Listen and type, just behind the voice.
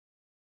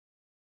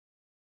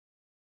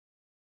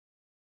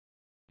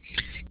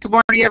Good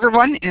morning,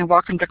 everyone, and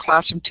welcome to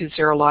Classroom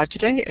 2.0 Live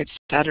today. It's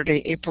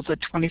Saturday, April the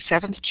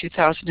 27th,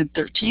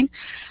 2013.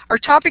 Our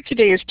topic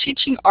today is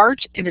Teaching Art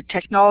in a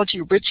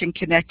Technology-Rich and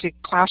Connected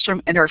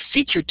Classroom, and our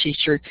featured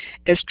teacher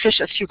is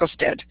Tricia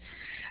Fuglestad.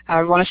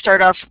 We want to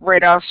start off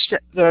right off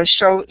the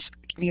show,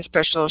 giving a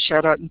special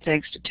shout-out and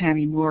thanks to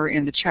Tammy Moore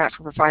in the chat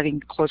for providing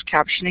closed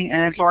captioning,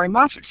 and Laurie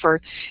Moffat for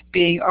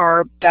being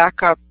our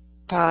backup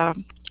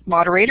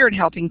moderator and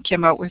helping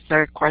Kim out with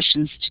the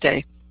questions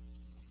today.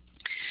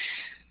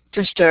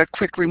 Just a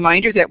quick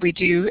reminder that we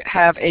do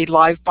have a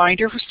live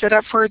binder set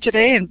up for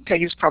today, and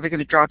Peggy's probably going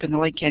to drop in the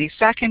link any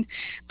second,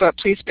 but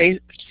please pay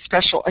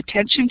special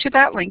attention to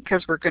that link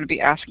because we're going to be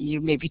asking you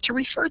maybe to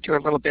refer to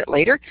it a little bit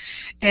later.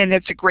 And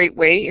it's a great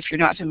way, if you're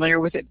not familiar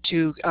with it,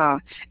 to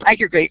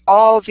aggregate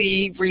all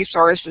the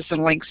resources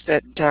and links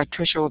that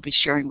Tricia will be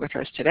sharing with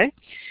us today.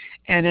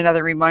 And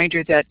another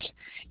reminder that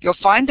you'll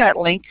find that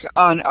link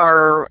on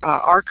our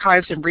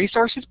archives and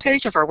resources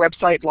page of our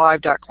website,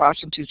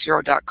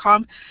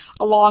 live.classroom20.com,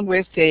 along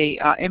with a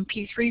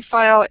MP3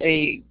 file,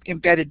 a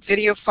embedded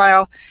video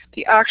file,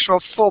 the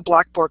actual full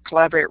Blackboard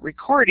Collaborate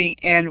recording,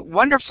 and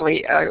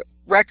wonderfully a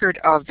record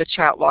of the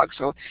chat log.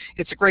 So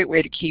it's a great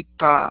way to keep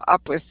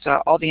up with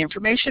all the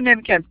information,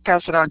 and can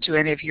pass it on to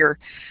any of your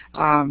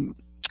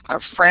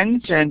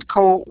friends and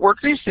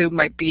co-workers who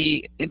might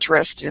be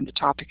interested in the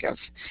topic of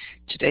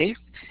today.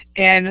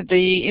 And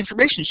the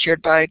information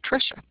shared by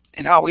Tricia.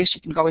 And always,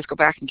 you can always go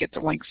back and get the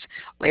links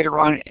later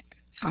on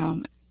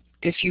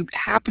if you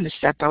happen to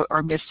step out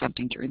or miss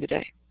something during the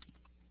day.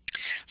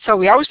 So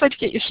we always like to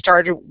get you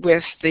started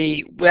with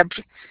the web.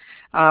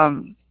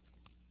 Mine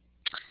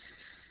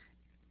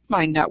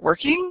not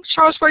working.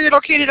 Show us where you're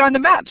located on the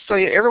map. So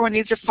everyone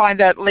needs to find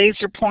that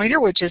laser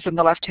pointer, which is on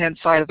the left-hand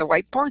side of the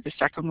whiteboard, the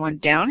second one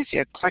down. If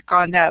you click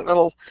on that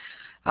little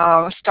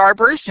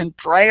starburst and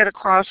drag it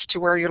across to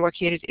where you're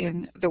located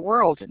in the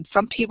world. And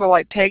some people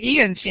like Peggy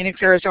in Phoenix,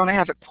 Arizona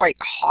have it quite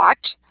hot.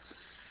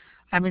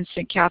 I'm in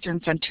St.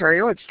 Catharines,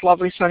 Ontario. It's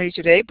lovely sunny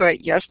today, but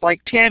yes,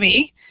 like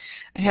Tammy,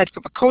 I had to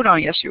put my coat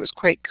on yesterday. It was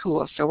quite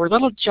cool. So we're a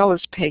little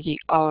jealous, Peggy,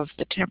 of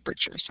the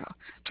temperature. So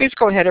please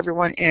go ahead,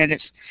 everyone, and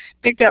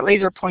make that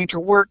laser pointer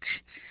work.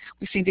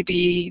 We seem to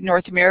be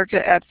North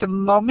America at the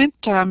moment.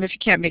 If you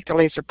can't make the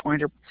laser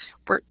pointer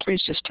work,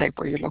 please just type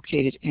where you're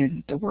located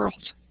in the world.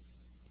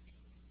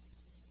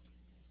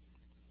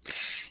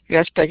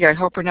 Yes, Peggy, I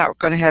hope we're not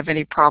going to have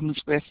any problems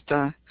with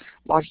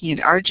logging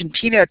in.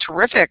 Argentina,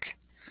 terrific.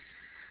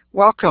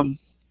 Welcome.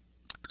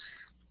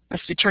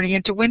 Must be turning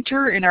into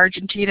winter in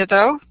Argentina,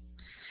 though.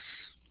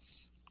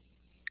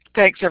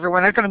 Thanks,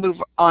 everyone. I'm going to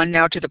move on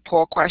now to the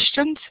poll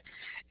questions.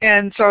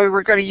 And so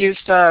we're going to use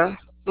the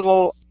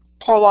little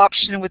poll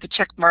option with the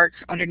check mark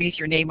underneath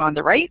your name on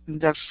the right.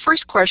 And the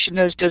first question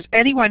is, does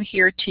anyone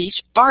here teach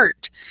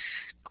art?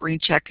 Green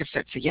check if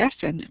it's a yes,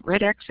 and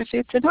red X if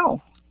it's a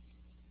no.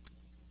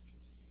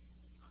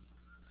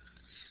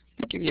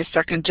 I'll give you a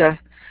second to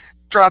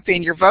drop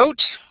in your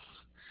vote,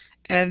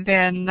 and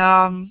then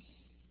I'll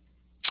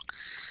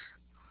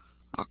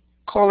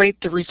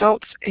collate the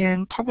results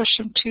and publish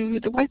them to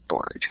the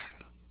whiteboard,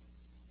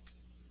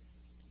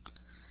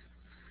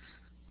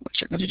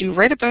 which I'm going to do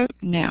right about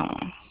now.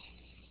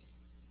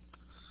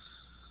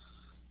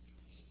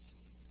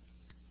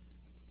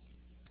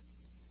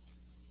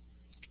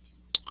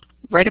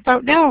 Right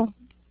about now.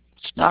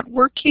 It's not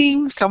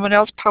working. Someone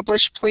else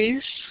publish,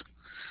 please.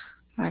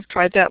 I've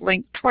tried that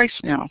link twice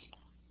now,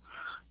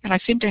 and I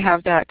seem to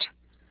have that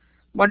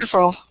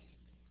wonderful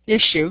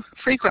issue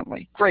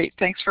frequently. Great,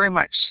 thanks very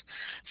much.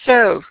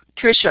 So,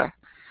 Tricia,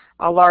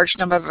 a large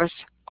number of us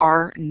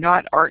are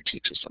not art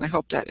teachers, and I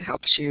hope that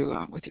helps you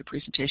with your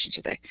presentation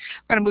today.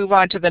 I'm going to move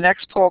on to the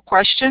next poll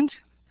question.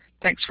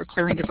 Thanks for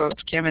clearing the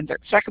votes, Kim. And the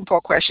second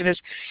poll question is,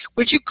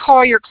 would you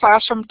call your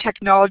classroom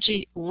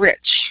technology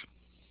rich?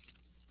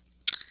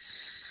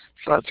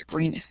 So that's a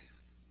green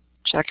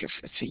check if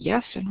it's a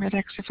yes, and red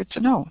X if it's a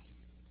no.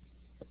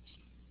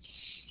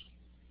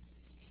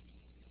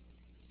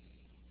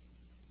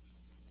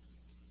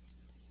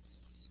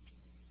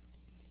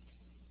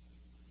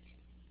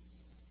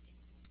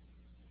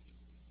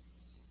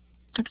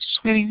 I'm just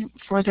waiting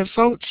for the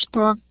votes.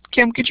 Well,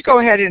 Kim, could you go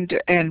ahead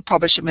and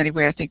publish them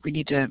anyway? I think we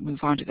need to move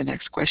on to the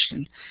next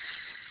question.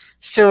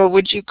 So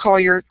would you call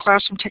your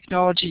classroom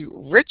technology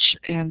rich?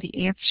 And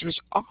the answers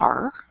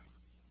are,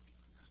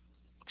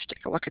 let's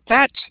take a look at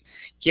that.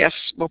 Yes,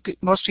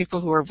 most people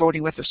who are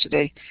voting with us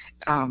today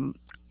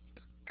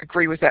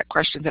agree with that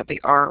question, that they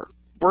are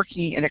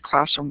working in a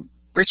classroom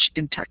rich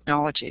in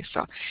technology.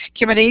 So,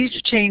 Kim, I need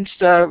to change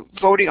the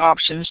voting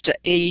options to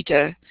A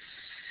to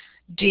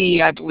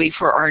D, I believe,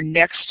 for our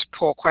next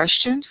poll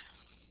question,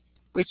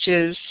 which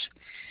is,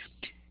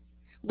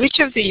 which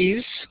of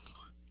these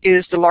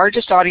is the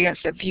largest audience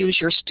that views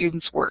your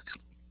students' work?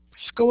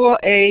 School,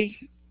 A,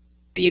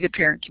 B, the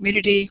parent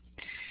community,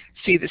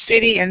 C, the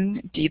city,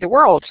 and D, the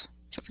world.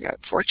 So if we got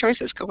 4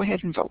 choices, go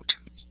ahead and vote.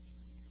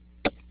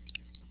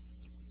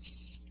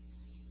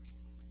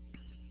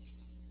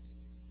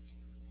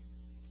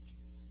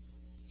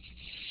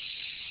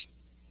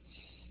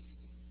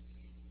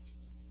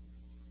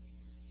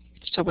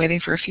 Still waiting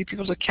for a few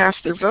people to cast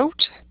their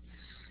vote.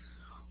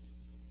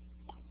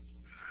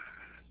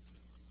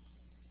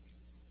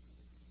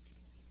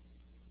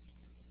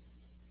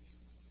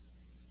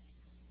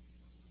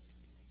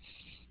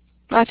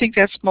 I think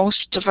that's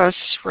most of us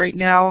right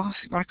now.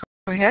 You want to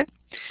go ahead?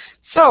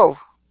 So,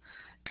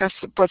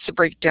 what's the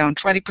breakdown?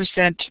 20%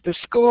 the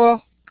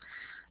school,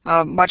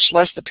 much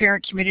less the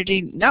parent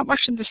community, not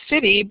much in the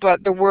city,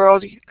 but the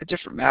world, a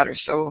different matter.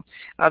 So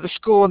the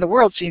school and the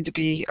world seem to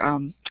be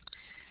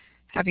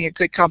having a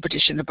good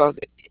competition about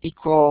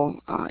equal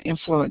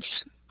influence.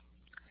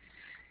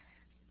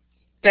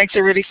 Thanks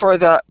everybody for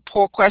the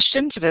poll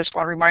questions. I just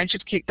want to remind you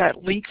to keep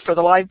that link for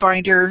the live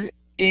binder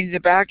in the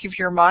back of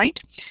your mind.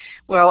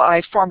 Well,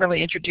 I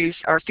formally introduce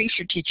our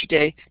featured teacher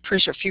today,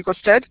 Tricia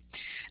Fuglestad.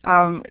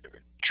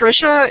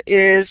 Tricia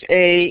is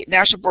a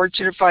National Board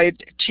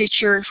Certified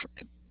Teacher,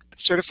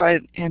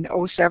 certified in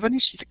 '07.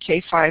 She's a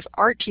K-5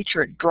 art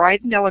teacher at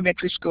Dryden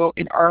Elementary School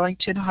in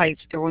Arlington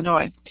Heights,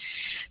 Illinois.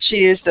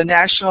 She is the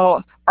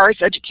National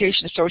Arts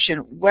Education Association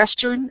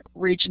Western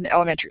Region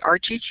Elementary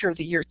Art Teacher of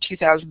the Year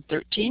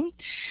 2013,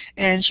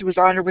 and she was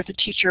honored with the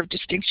Teacher of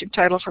Distinction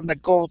title from the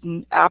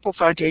Golden Apple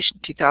Foundation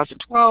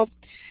 2012,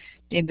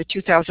 named the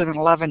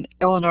 2011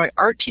 Illinois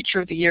Art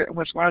Teacher of the Year, and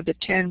was one of the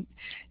 10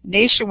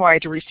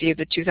 nationwide to receive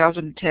the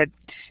 2010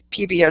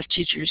 PBS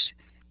Teachers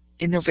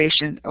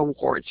Innovation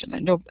Awards. And I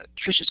know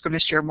Tricia's going to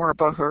share more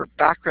about her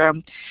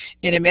background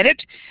in a minute.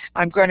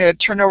 I'm going to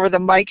turn over the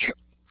mic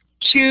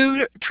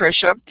to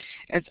Tricia.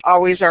 As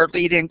always, our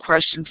lead-in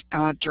question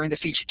during the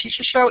Featured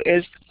Teacher Show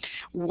is,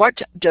 what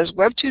does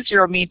Web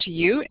 2.0 mean to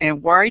you,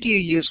 and why do you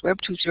use Web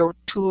 2.0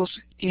 tools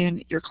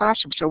in your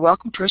classroom? So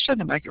welcome, Tricia.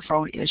 The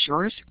microphone is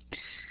yours.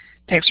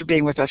 Thanks for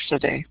being with us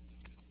today.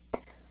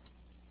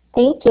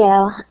 Thank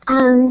you.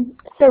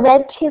 So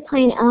Web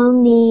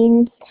 2.0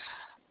 means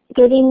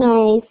giving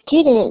my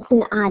students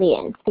an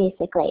audience,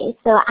 basically.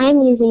 So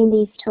I'm using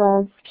these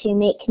tools to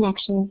make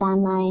connections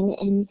online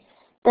and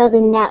build a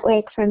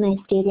network for my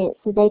students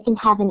so they can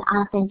have an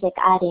authentic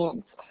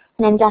audience.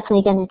 And I'm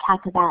definitely going to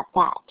talk about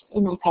that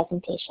in my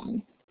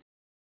presentation.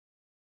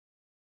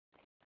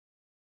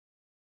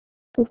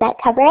 Does that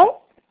cover it?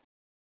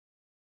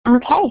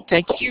 Okay.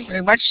 Thank you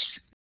very much.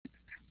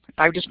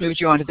 I've just moved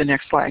you on to the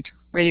next slide.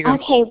 Where you go?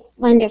 Okay,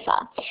 wonderful.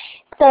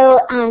 So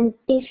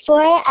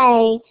before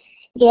I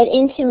get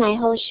into my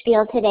whole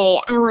spiel today,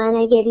 I want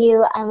to give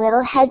you a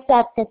little heads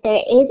up that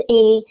there is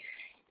a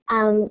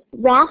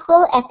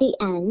raffle at the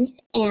end,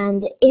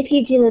 and if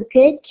you do a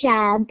good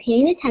job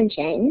paying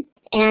attention,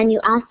 and you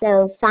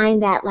also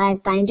find that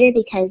live binder,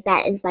 because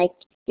that is like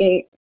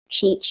your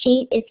cheat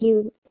sheet, if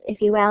you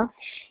will,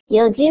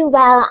 you'll do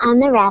well on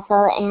the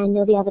raffle, and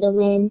you'll be able to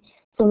win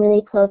some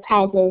really cool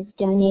prizes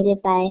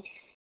donated by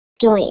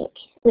Doink,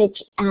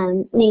 which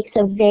makes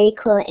a very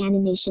cool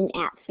animation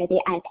app for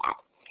the iPad.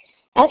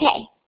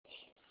 Okay,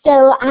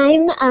 so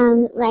I'm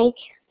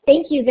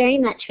thank you very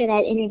much for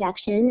that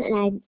introduction,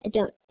 and I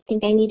don't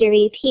think I need to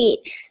repeat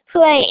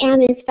who I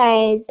am as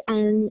far as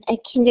a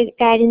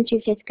kindergarten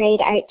through 5th grade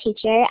art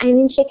teacher. I'm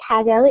in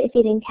Chicago, if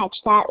you didn't catch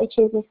that, which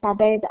is a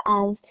suburb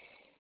of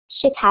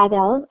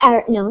Chicago.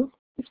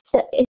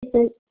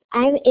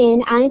 I'm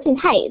in Arlington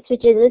Heights,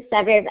 which is a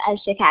suburb of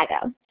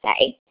Chicago.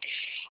 Sorry.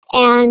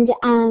 And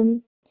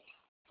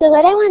so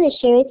what I want to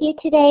share with you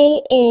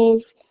today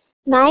is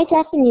my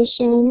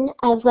definition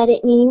of what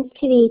it means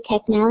to be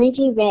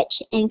technology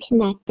rich and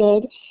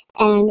connected,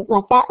 and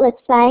what that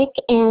looks like,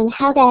 and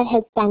how that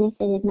has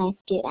benefited my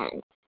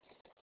students.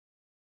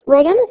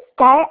 We're going to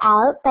start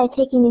out by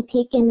taking a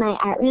peek in my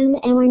art room,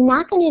 and we're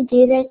not going to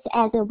do this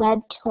as a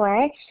web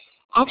tour.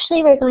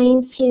 Actually, we're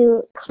going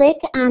to click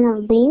on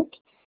a link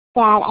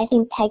that I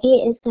think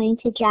Peggy is going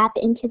to drop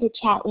into the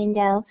chat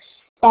window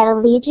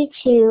that'll lead you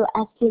to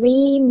a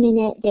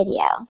 3-minute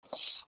video.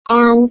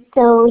 And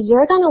so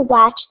you're going to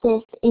watch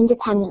this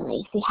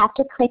independently. So you have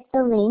to click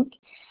the link,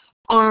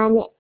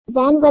 and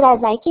then what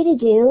I'd like you to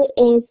do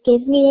is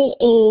give me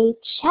a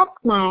check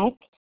mark,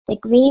 the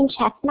green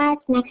check mark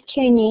next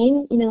to your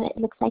name. You know, it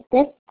looks like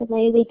this, the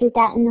way we did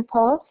that in the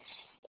poll,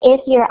 if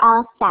you're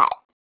all set.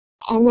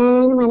 And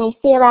then when I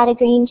see a lot of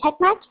green check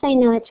marks, I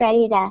know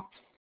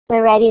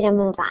we're ready to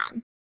move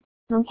on.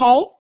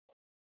 Okay?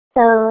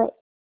 So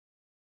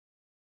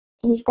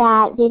is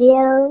that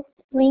video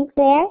link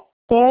there?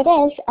 There it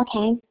is.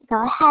 Okay,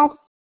 go ahead,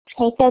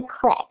 take a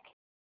click,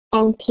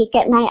 and peek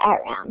at my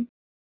art room.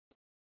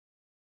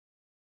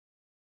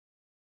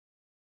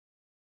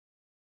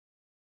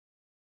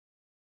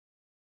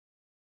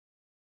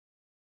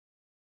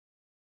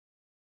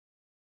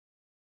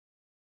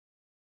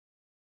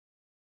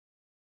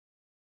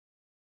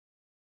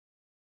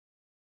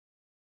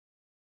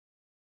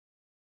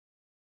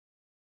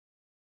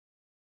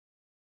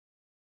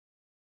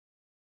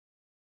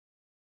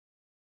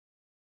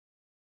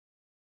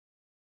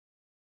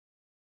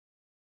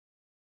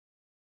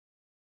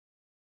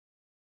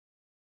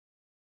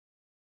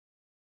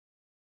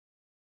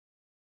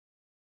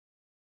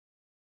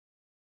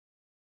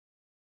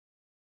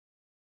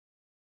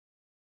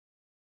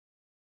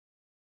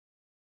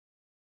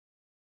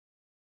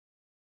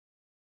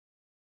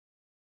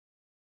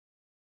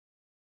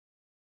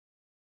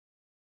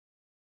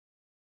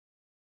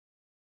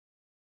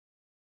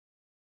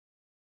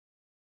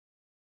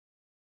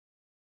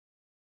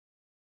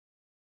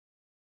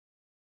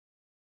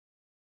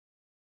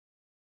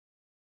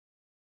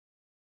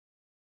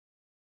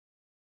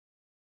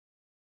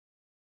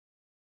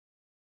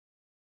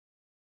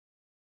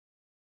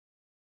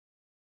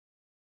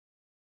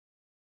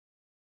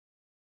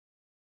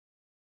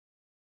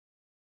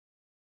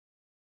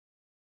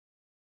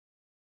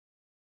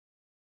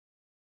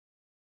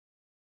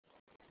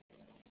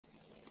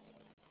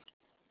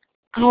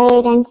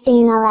 All right, I'm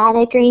seeing a lot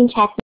of green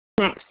check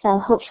marks, so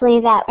hopefully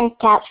that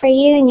worked out for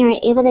you and you're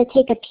able to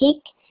take a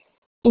peek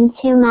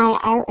into my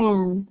art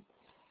room.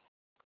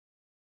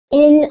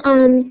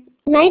 In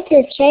my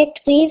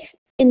district, we've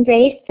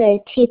embraced the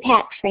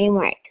TPAC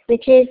framework,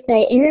 which is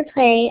the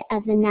interplay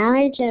of the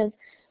knowledge of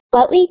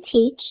what we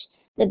teach,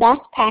 the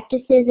best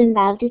practices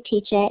involved to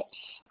teach it,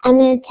 and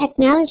the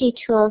technology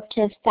tools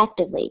to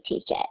effectively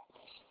teach it.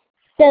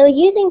 So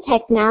using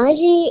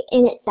technology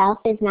in itself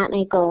is not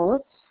my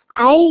goal.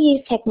 I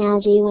use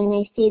technology when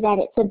I see that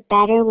it's a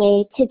better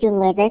way to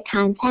deliver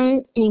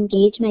content and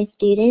engage my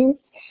students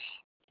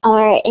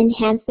or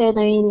enhance their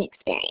learning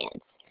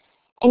experience.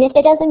 And if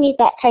it doesn't meet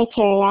that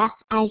criteria,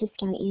 I just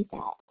don't use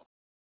it.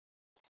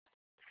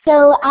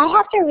 So I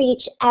have to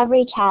reach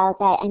every child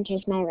that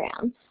enters my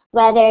room,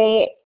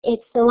 whether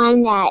it's the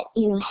one that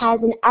has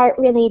an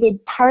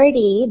art-related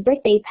party,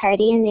 birthday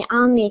party, and they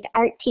all make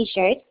art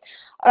t-shirts,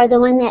 or the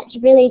one that's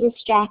really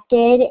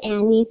distracted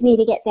and needs me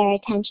to get their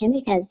attention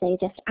because they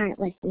just aren't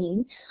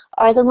listening,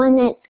 or the one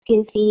that's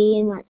goofy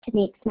and wants to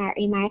make smart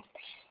remarks.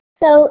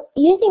 So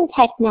using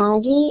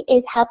technology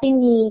is helping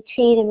me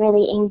create a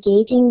really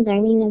engaging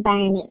learning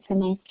environment for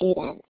my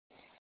students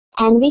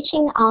and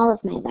reaching all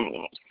of my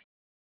learners.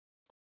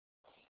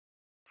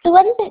 So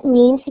what does it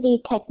mean to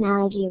be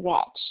technology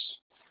rich?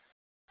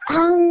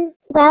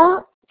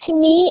 Well, to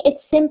me,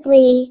 it's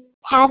simply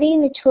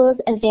having the tools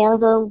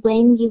available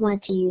when you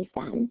want to use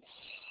them.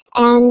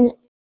 And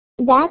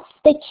that's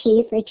the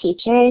key for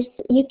teachers.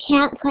 You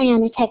can't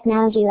plan a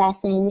technology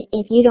lesson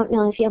if you don't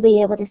know if you'll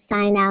be able to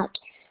sign out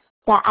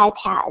the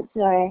iPads,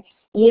 or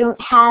you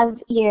don't have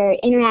your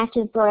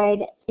interactive board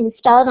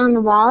installed on the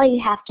wall.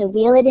 You have to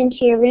wheel it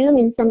into your room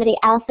and somebody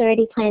else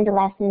already planned a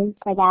lesson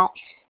for that.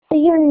 So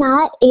you're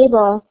not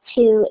able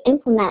to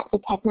implement the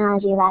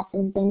technology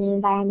lessons in an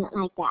environment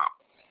like that.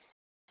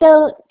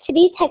 So to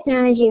be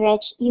technology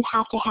rich, you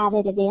have to have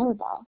it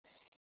available.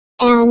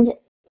 And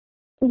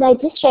the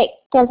district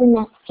doesn't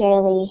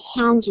necessarily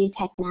hand you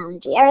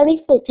technology, or at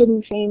least it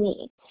didn't for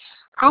me.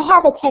 I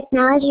have a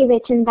technology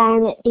rich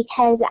environment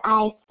because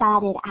I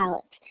sought it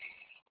out.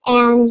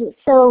 And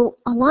so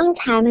a long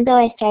time ago,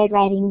 I started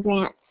writing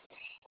grants.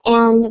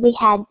 And we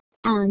had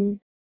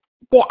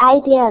the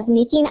idea of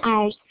making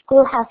our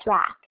schoolhouse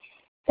rock.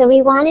 So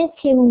we wanted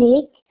to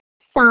make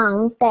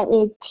songs that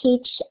would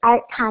teach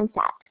art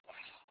concepts.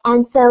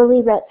 And so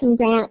we wrote some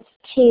grants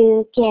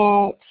to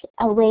get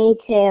a way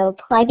to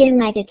plug in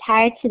my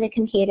guitar to the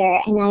computer,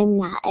 and I'm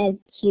not a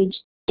huge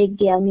big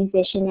deal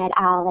musician at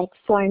all, like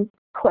 4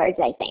 chords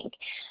I think.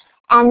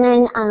 And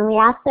then we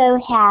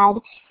also had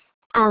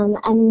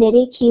a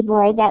MIDI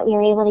keyboard that we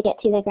were able to get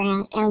through the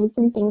grant and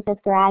some things with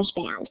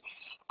GarageBand.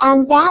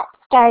 And that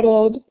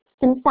started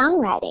some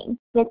songwriting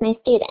with my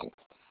students.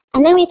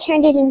 And then we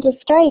turned it into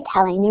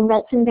storytelling and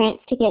wrote some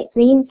grants to get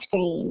green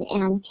screen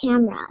and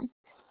cameras.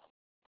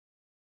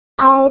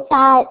 I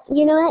thought,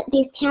 you know what,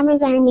 these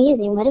cameras are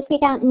amazing. What if we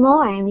got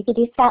more and we could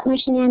do stop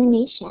motion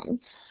animation?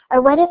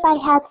 Or what if I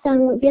had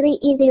some really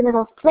easy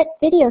little flip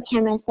video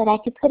cameras that I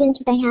could put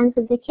into the hands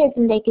of the kids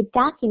and they could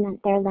document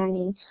their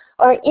learning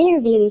or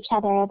interview each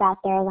other about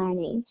their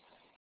learning?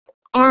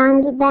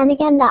 And then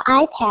again, the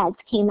iPads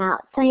came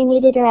out, so I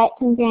needed to write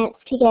some grants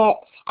to get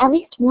at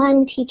least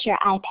one teacher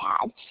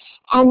iPad.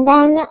 And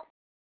then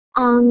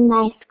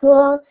my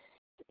school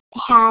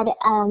had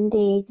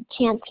the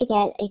chance to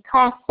get a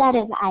class set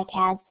of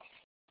iPads,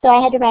 so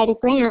I had to write a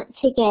grant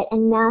to get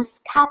enough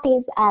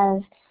copies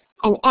of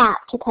an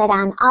app to put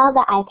on all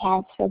the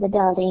iPads for the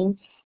building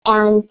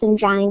and some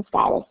drawing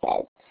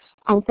styluses.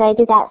 And so I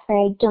did that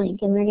for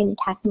Doink, and we're going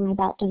to talk more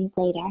about Doink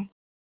later.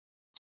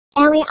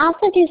 And we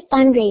also do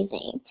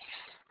fundraising.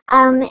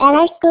 At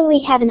our school,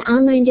 we have an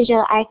online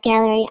digital art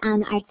gallery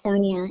on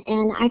Artsonia.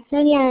 And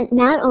Artsonia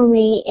not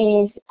only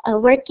is a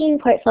working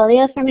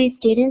portfolio for my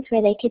students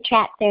where they could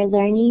track their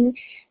learning,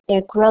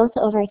 their growth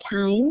over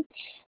time,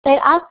 but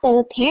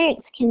also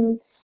parents can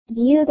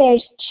view their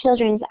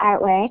children's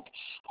artwork,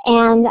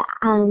 and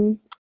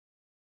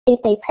if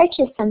they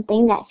purchase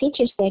something that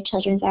features their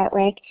children's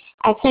artwork,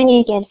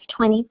 Artsonia gives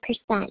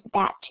 20%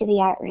 back to the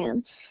art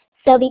room.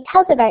 So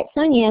because of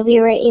Artsonia,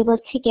 we were able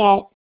to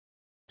get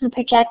a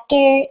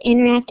projector,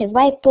 interactive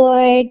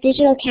whiteboard,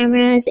 digital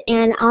cameras,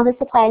 and all the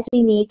supplies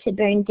we need to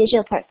burn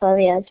digital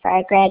portfolios for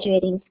our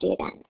graduating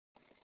students.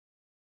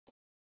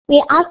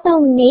 We also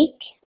make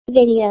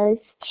videos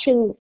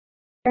to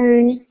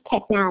earn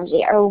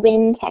technology or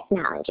win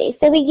technology.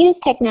 So we use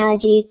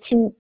technology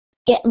to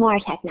get more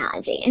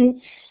technology.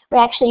 And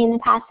we're actually in the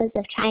process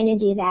of trying to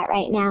do that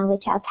right now,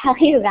 which I'll tell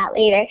you about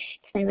later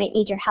because I might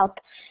need your help.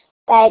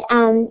 But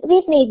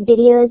we've made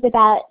videos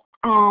about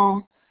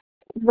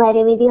what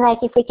it would be like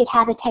if we could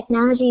have a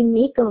technology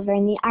makeover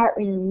in the art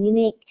room. We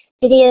make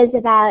videos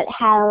about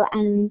how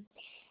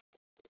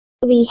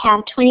we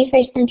have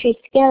 21st century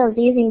skills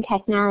using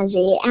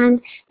technology,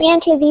 and we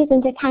enter these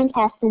into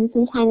contests, and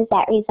sometimes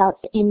that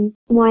results in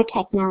more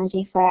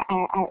technology for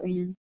our art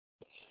room.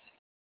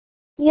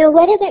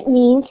 what does it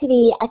mean to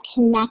be a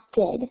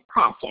connected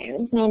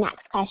classroom is my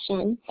next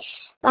question.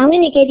 I'm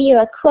going to give you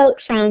a quote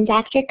from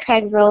Dr.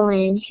 Craig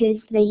Rowland,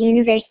 who's the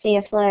University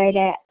of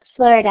Florida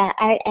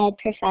Art Ed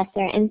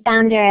professor and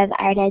founder of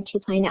Art Ed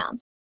 2.0.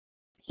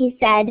 He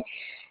said,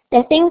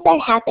 "The things that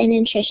happen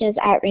in Tricia's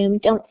art room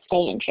don't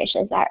stay in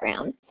Tricia's art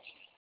room."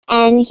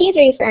 And he's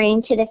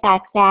referring to the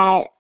fact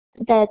that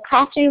the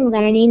classroom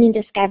learning and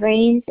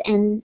discoveries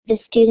and the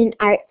student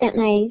art that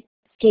my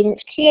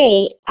students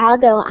create all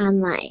go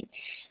online.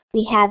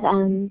 We have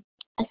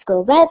a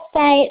school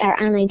website,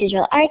 our online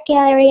digital art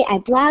gallery. I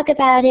blog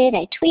about it,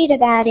 I tweet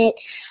about it.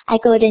 I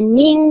go to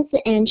Nings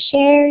and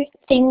share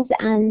things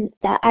on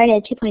the Art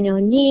Ed 2.0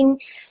 Ning.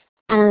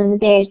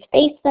 There's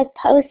Facebook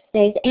posts,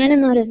 there's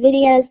Animoto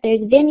videos,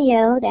 there's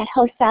Vimeo that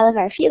hosts all of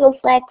our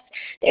Fugleflicks.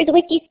 There's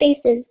wiki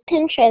spaces,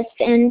 Pinterest,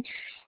 and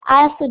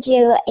I also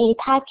do a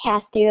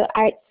podcast through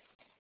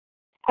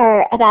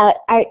about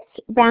Arts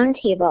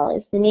Roundtable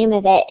is the name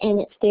of it, and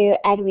it's through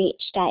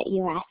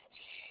edreach.us.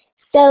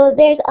 So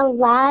there's a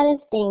lot of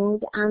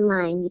things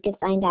online you can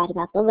find out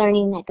about the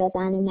learning that goes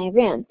on in my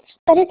room.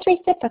 But it's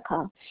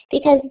reciprocal,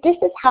 because this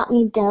has helped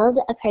me build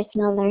a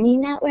personal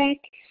learning network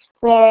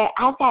where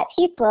I've got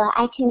people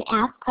I can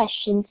ask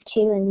questions to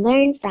and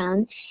learn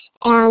from.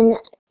 And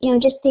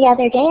just the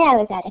other day I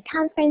was at a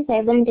conference.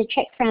 I learned a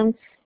trick from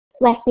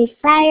Wesley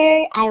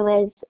Fryer. I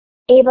was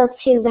able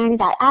to learn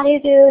about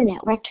AudioVoo, and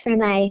it worked for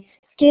my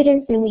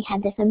students, and we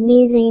had this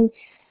amazing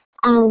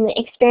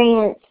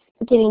experience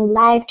doing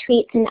live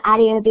tweets and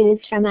AudioVoos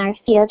from our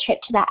field trip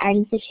to the Art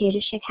Institute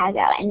of Chicago.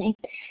 And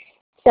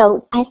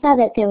so I saw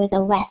that there was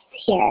a Wes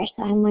here,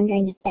 so I'm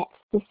wondering if that's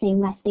the same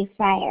Wesley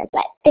Fryer.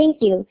 But thank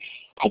you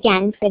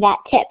again for that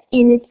tip.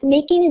 And it's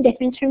making a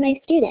difference for my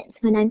students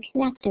when I'm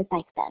connected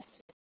like this.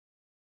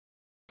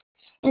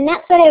 And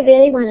that's what I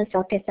really want to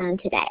focus on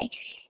today,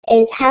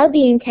 is how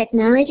being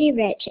technology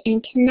rich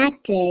and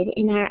connected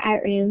in our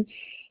art room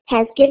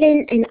has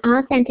given an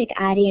authentic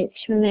audience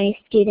for my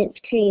students'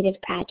 creative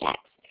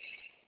projects.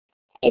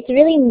 It's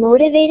really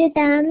motivated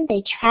them.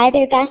 They try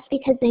their best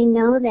because they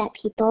know that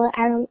people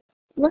are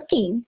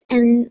looking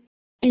and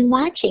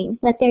watching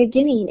what they're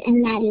doing,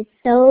 and that is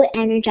so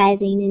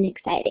energizing and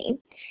exciting.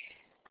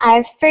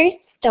 Our first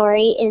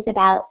story is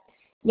about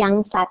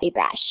Young Floppy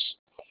Brush.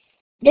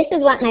 This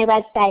is what my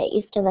website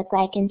used to look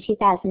like in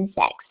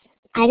 2006.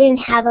 I didn't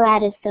have a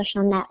lot of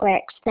social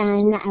networks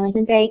then. I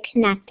wasn't very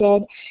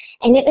connected,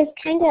 and it was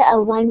kind of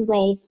a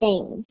one-way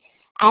thing.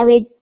 I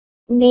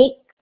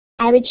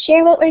would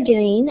share what we're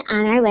doing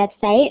on our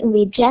website, and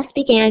we just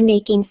began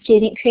making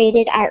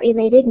student-created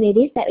art-related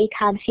movies that we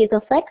called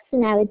Fugleflicks,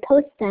 and I would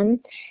post them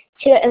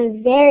to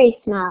a very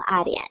small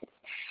audience.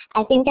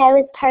 I think I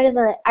was part of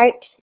an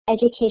art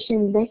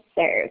education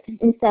listserv,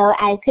 and so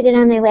I put it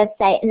on my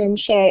website and then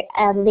shared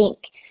a link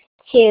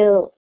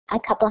to a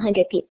couple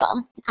hundred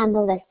people on the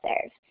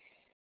listserv.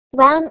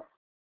 Well,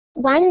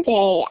 one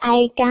day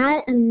I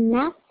got a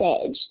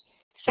message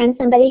from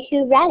somebody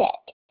who read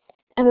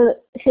it,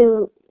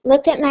 who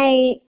looked at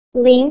my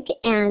link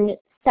and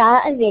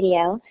saw a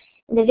video.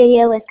 The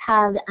video was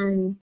called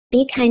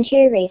Be Kind to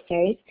Your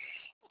Erasers,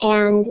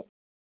 and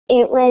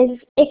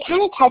it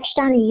kind of touched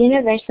on a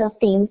universal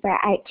theme for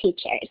art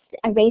teachers.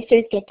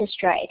 Erasers get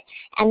destroyed.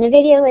 And the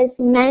video was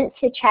meant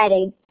to try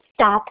to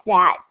stop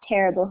that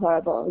terrible,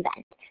 horrible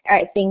event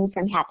or thing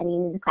from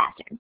happening in the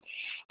classroom.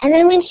 And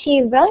then when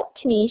she wrote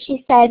to me,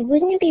 she said,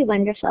 "Wouldn't it be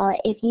wonderful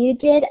if you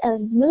did a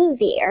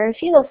movie or a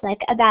Fugleflick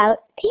about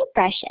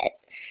paintbrushes,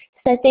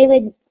 so that they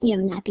would,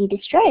 not be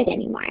destroyed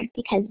anymore,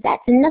 because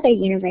that's another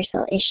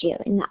universal issue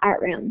in the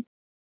art room."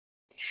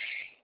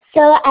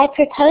 So I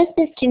proposed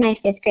this to my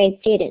 5th grade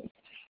students,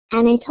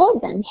 and I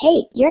told them,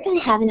 hey, you're going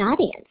to have an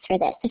audience for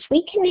this. If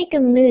we can make a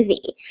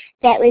movie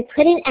that would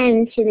put an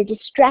end to the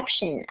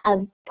destruction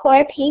of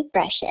poor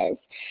paintbrushes,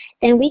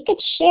 then we could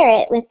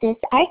share it with this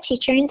art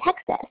teacher in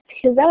Texas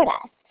who wrote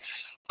us.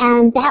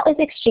 And that was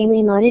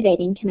extremely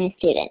motivating to my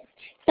students.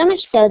 So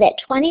much so that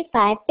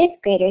 25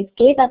 5th graders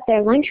gave up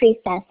their lunch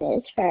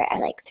recesses for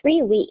like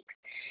 3 weeks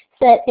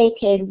so that they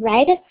could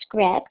write a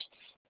script,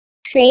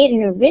 create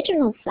an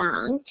original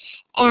song,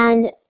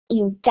 and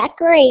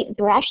decorate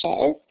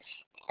brushes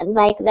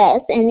like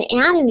this and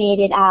animate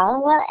it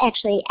all, well,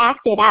 actually act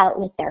it out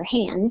with their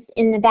hands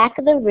in the back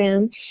of the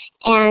room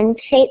and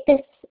create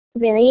this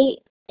really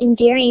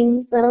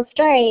endearing little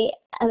story.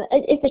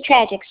 It's a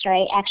tragic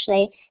story,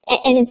 actually,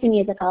 and it's a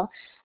musical.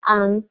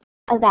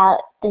 About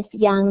this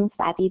young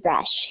floppy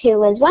brush who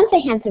was once a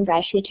handsome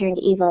brush who turned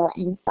evil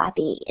and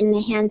floppy in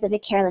the hands of a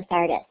careless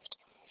artist.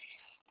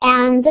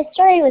 And the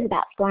story was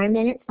about 4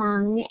 minutes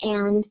long,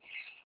 and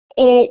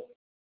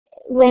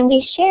when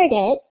we shared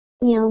it,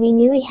 we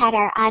knew we had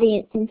our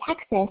audience in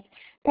Texas,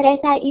 but I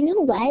thought, you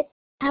know what?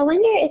 I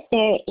wonder if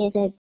there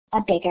is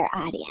a bigger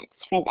audience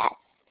for this.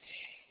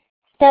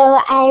 So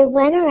I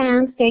went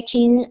around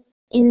searching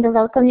in the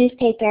local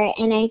newspaper,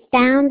 and I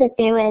found that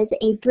there was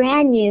a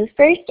brand new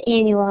 1st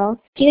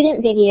annual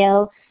student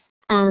video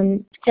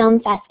film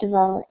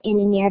festival in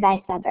a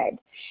nearby suburb.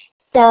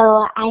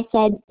 So I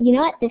said, you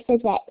know what, this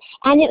is it.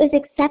 And it was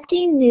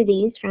accepting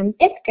movies from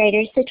 5th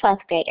graders to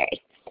 12th graders.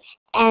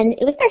 And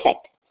it was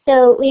perfect.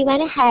 So we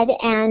went ahead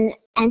and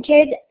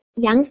entered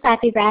Young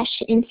Slappy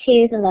Brush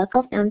into the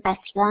local film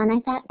festival, and I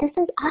thought, this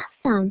is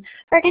awesome.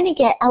 We're going to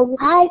get a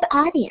live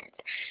audience.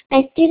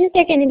 My students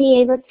are going to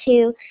be able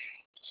to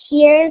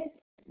hear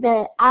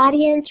the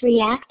audience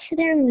react to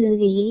their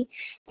movie.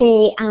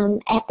 They,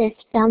 at this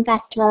film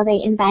festival,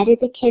 they invited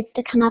the kids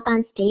to come up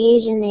on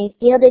stage, and they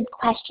fielded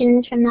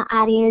questions from the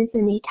audience,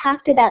 and they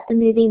talked about the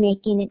movie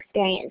making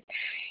experience.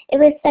 It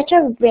was such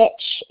a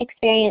rich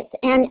experience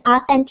and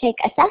authentic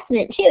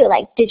assessment too.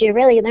 Like, did you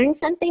really learn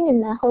something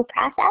in the whole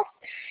process?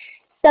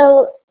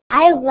 So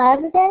I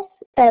love this,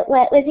 but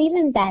what was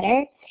even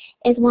better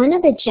is one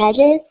of the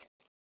judges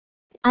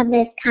of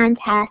this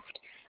contest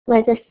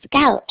was a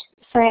scout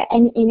for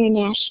an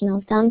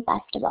international film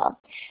festival.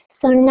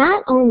 So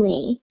not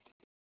only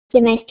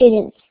did my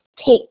students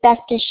take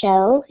Best of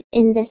Show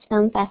in this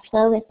film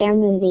festival with their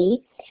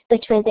movie,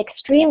 which was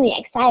extremely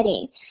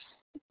exciting,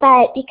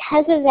 but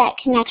because of that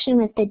connection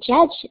with the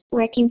judge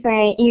working for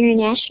our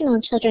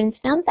International Children's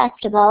Film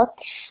Festival,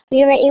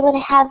 we were able to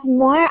have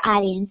more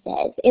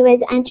audiences. It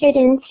was entered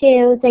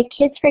into the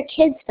Kids for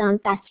Kids Film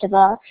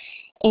Festival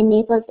in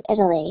Naples,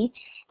 Italy,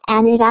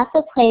 and it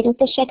also played at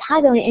the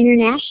Chicago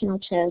International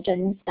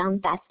Children's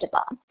Film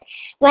Festival.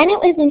 When it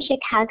was in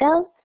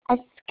Chicago, a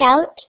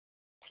scout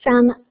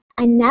from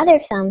another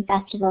film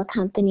festival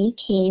company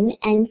came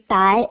and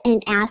saw it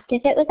and asked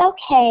if it was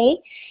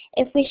okay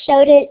if we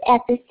showed it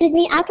at the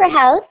Sydney Opera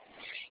House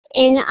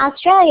in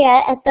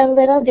Australia at the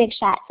Little Big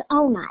Shots.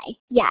 Oh my,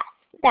 yes,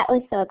 that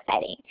was so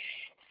exciting.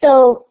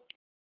 So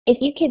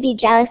if you could be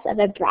jealous of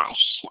a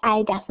brush,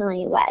 I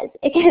definitely was,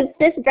 because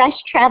this brush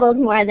traveled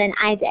more than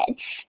I did.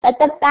 But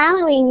the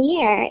following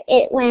year,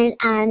 it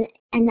went on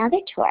another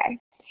tour.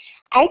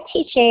 Our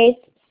teachers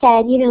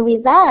said, you know, we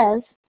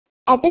love,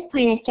 at this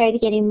point I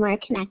started getting more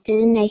connected,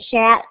 and I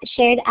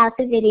shared out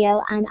the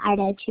video on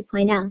Arda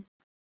 2.0.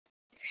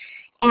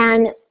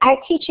 And our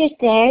teachers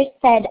there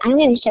said, I'm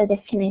going to show this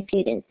to my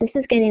students. This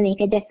is going to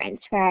make a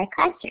difference for our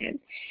classroom.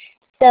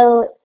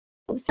 So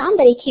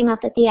somebody came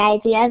up with the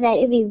idea that it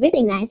would be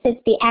really nice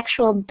if the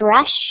actual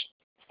brush,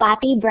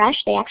 Slappy Brush,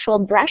 the actual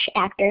brush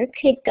actor,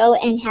 could go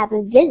and have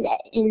a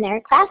visit in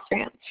their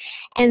classroom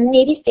and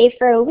maybe stay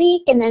for a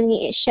week, and then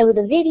show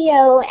the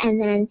video,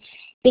 and then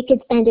we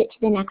could send it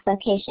to the next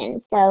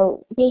location.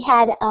 So we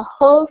had a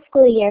whole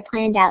school year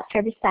planned out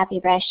for the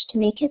Slappy Brush to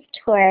make his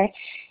tour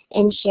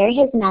and share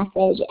his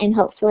message and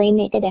hopefully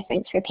make a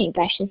difference for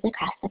paintbrushes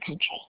across the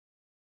country.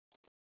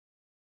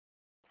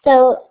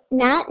 So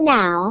not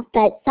now,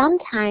 but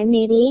sometime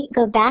maybe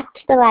go back to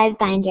the live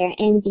binder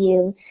and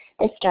view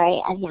the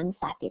story of Young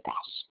Slappy Brush.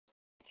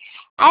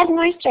 I have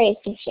more stories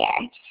to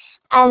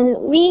share.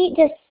 We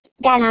just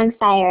got on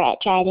fire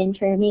at Dryden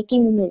for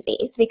making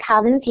movies. We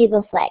call them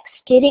Fugleflicks,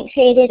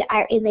 student-created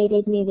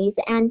art-related movies.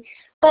 And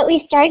what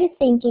we started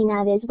thinking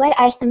of is, what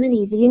are some of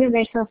these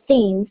universal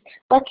themes?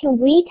 What can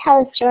we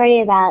tell a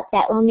story about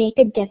that will make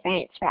a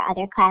difference for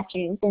other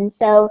classrooms? And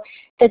so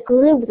the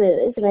Glue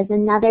Blues was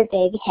another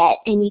big hit,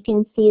 and you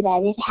can see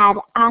that it had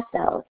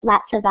also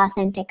lots of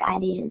authentic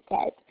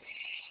audiences.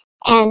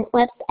 And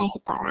whoops, I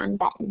hit the wrong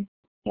button.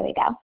 Here we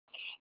go.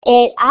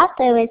 It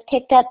also was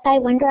picked up by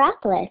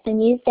Wonderopolis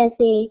and used as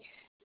a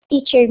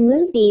featured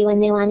movie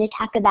when they wanted to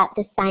talk about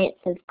the science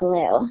of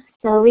glue.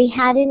 So we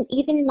had an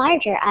even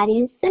larger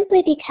audience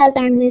simply because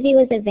our movie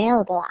was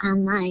available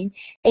online.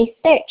 They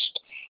searched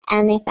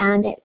and they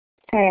found it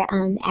for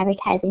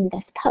advertising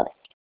this post.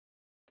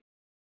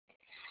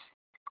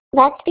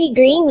 Let's Be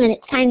Green When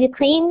It's Time to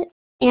Clean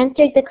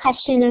answered the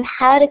question of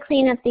how to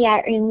clean up the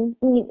art room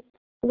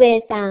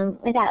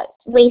without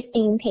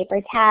wasting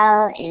paper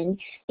towel and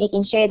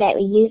making sure that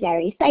we use our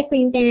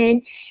recycling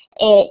bin.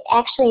 It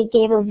actually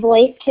gave a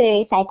voice to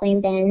the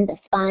recycling bin, the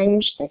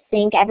sponge, the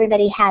sink.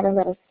 Everybody had a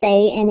little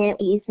say in it.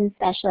 We used some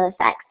special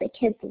effects. The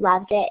kids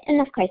loved it.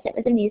 And of course it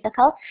was a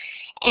musical.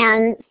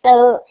 And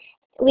so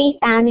we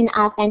found an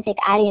authentic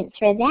audience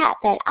for that.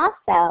 But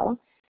also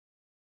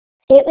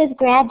it was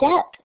grabbed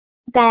up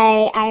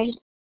by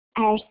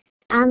our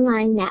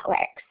online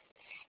networks.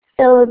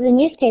 So the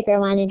newspaper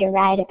wanted to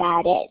write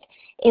about it.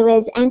 It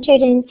was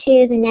entered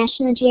into the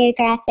National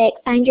Geographic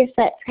Find Your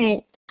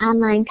Footprint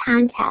online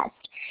contest.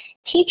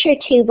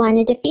 TeacherTube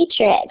wanted to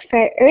feature it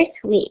for Earth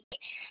Week.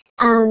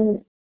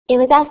 It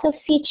was also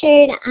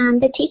featured on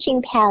the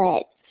teaching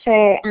palette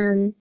for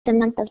the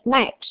month of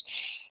March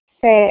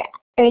for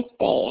Earth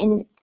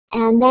Day.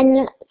 And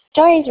then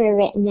stories were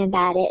written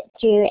about it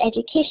through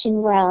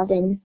Education World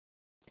and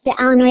the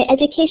Illinois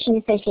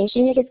Education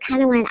Association. It just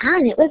kind of went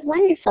on. It was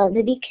wonderful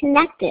to be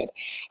connected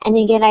and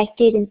to give our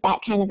students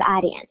that kind of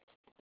audience.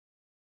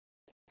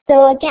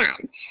 So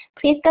again,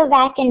 please go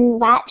back and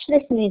watch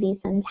this movie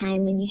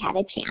sometime when you have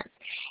a chance,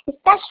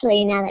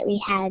 especially now that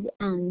we had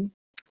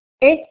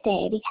Earth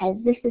Day, because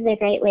this is a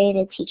great way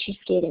to teach your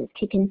students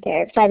to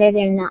conserve, whether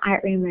they're in the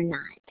art room or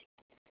not.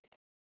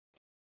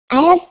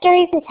 I have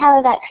stories to tell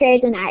about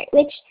careers in art,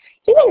 which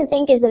you wouldn't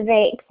think is a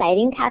very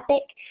exciting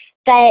topic,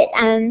 but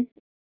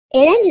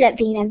it ended up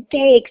being a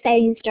very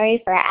exciting story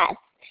for us.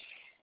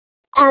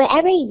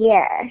 Every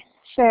year,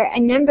 for a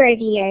number of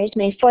years,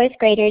 my fourth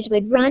graders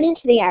would run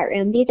into the art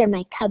room. These are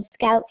my Cub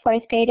Scout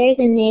fourth graders,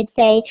 and they'd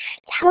say,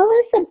 "Tell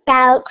us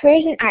about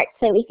careers in art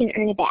so we can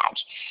earn a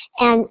badge."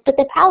 But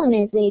the problem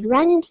is they'd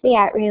run into the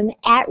art room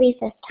at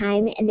recess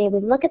time, and they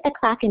would look at the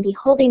clock and be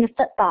holding a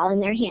football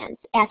in their hands,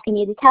 asking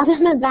me to tell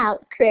them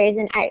about careers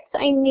in art. So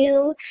I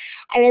knew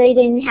I really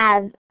didn't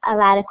have a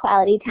lot of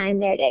quality time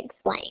there to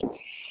explain.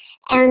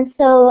 And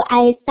so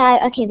I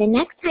thought, okay, the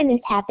next time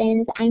this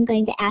happens, I'm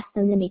going to ask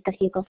them to make a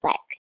Fugleflick.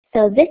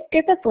 So this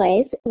group of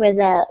boys were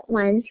the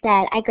ones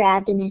that I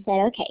grabbed, and I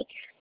said, okay,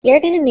 you're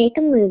going to make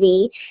a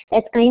movie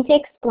that's going to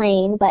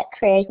explain what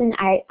careers in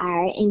art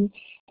are, and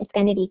it's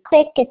going to be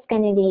quick, it's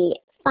going to be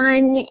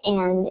fun,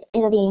 and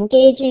it'll be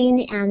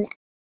engaging, and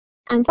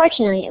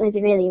unfortunately it was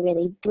really,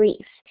 really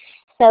brief.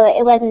 So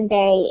it wasn't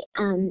very,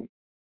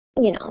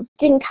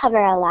 didn't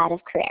cover a lot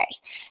of careers.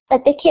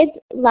 But the kids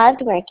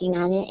loved working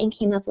on it and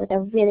came up with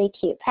a really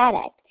cute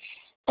product.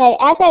 But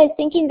as I was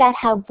thinking about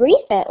how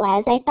brief it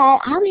was, I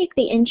thought I'll make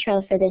the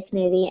intro for this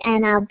movie,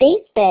 and I'll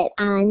base it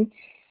on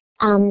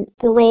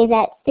the way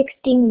that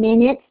 60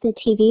 Minutes, the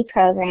TV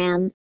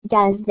program,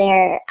 does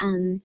their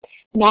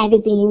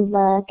magazine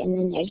look, and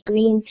then there's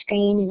green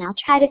screen, and I'll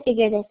try to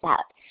figure this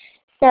out.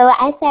 So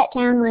I sat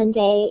down one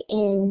day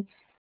in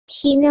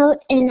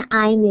Keynote in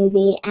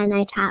iMovie, and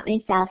I taught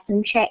myself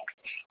some tricks.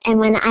 And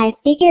when I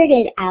figured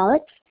it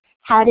out,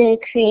 how to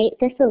create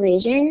this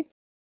illusion,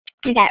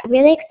 I got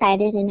really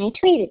excited and I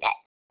tweeted it.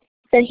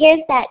 So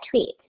here's that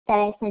tweet that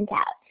I sent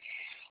out.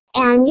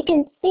 And you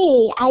can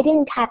see I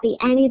didn't copy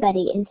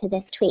anybody into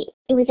this tweet.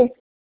 It was just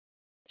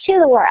to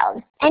the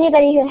world.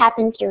 Anybody who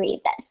happens to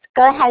read this,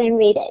 go ahead and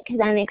read it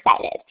because I'm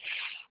excited.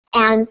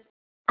 And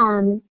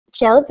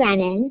Joe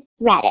Brennan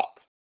read it.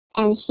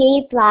 And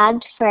he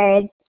blogged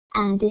for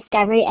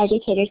Discovery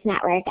Educators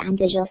Network on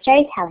digital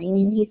storytelling.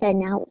 And he said,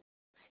 now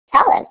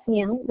tell us,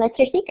 what's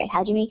your secret?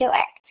 How'd you make it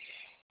work?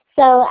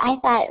 So I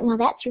thought, well,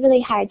 that's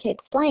really hard to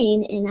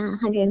explain in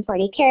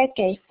 140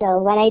 characters. So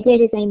what I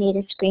did is I made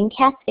a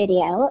screencast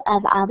video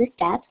of all the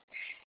steps.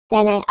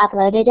 Then I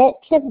uploaded it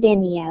to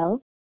Vimeo,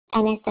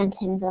 and I sent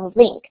him the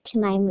link to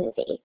my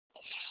movie.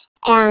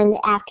 And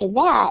after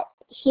that,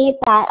 he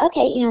thought,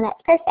 okay,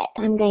 that's perfect.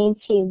 I'm going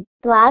to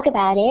blog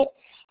about it,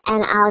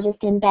 and I'll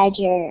just embed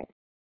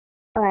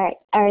or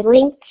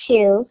link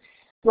to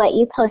what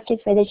you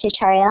posted for the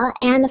tutorial,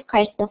 and of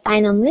course the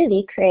final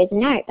movie, Careers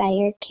in Art,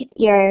 by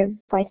your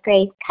fourth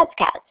grade Cub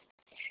Scouts.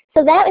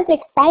 So that was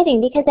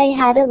exciting because I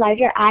had a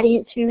larger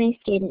audience for my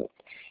students'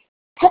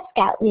 Cub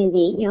Scout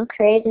movie,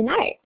 Careers in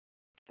Art,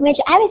 which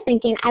I was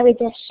thinking I would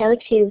just show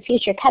to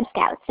future Cub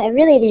Scouts. I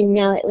really didn't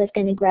know it was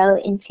going to grow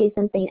into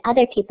something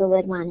other people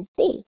would want to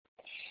see.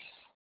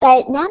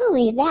 But not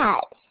only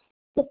that,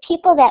 the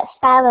people that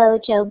follow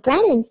Joe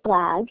Brennan's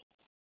blog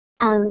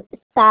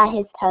saw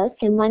his post,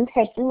 and one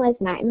person was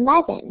Martin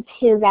Levins,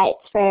 who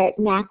writes for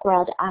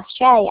Macworld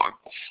Australia.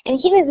 And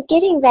he was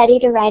getting ready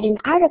to write an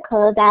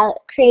article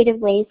about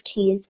creative ways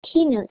to use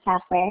Keynote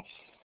software,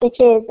 which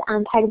is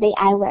part of the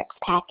iWorks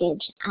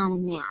package on a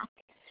Mac.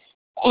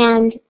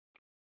 And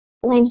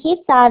when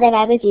he saw that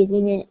I was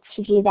using it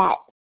to do that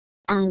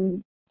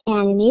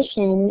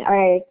animation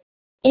or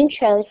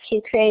intro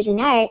to Careers in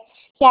Art,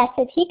 he asked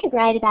if he could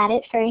write about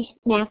it for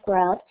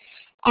Macworld,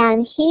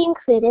 and he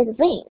included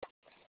links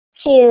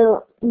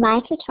to my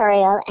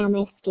tutorial and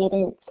my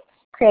students'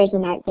 Careers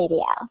in Art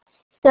video.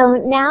 So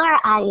now our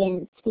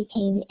audience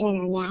became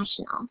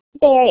international.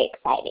 Very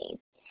exciting.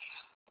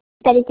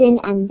 But it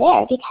didn't end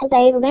there because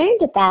I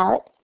learned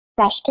about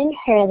Rushton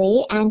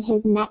Hurley and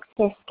his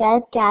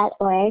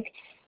nextvista.org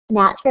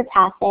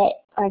not-for-profit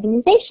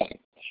organization.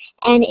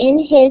 And in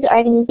his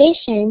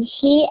organization,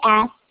 he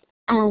asks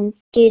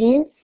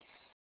students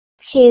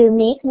to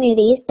make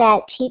movies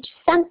that teach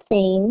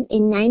something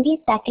in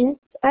 90 seconds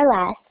or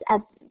less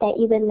that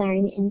you would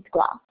learn in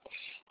school.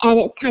 And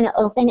it's kind of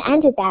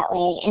open-ended that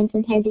way, and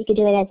sometimes you could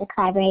do it as a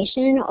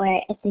collaboration or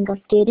a single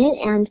student,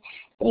 and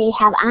they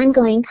have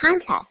ongoing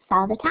contests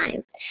all the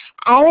time.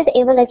 I was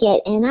able to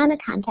get in on a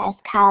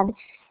contest called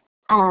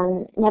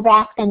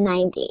Nebraska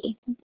 90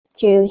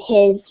 through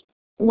his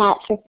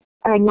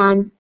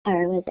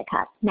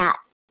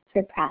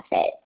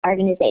not-for-profit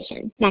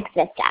organization,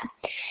 NextVista.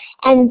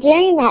 And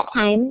during that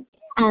time,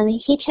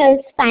 he chose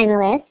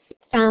finalists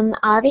from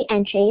all the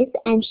entries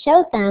and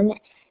showed them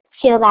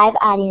to a live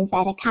audience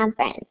at a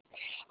conference.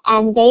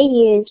 And they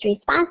used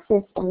response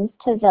systems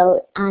to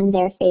vote on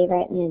their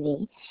favorite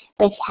movie,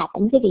 which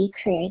happened to be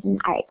Careers in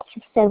Art.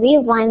 So we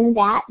won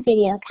that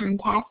video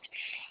contest.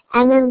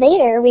 And then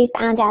later we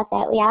found out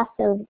that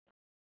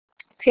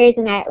Careers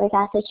in Art was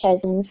also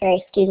chosen for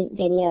Student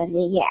Video of the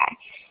Year.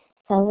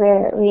 So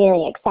we're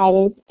really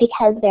excited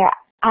because their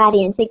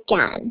audience,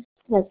 again,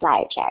 was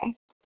larger.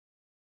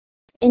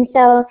 And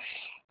so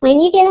when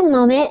you get a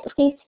moment,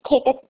 please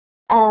take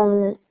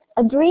a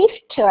brief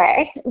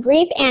tour,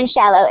 brief and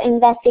shallow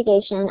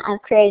investigation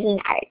of Careers in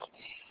Art.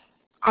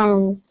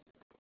 And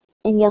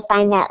you'll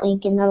find that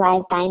link in the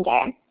live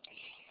binder.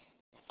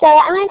 So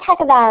I want to talk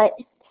about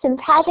some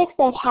projects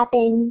that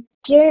happen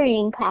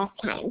during class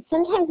time.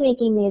 Sometimes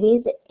making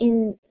movies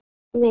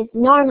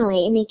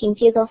normally making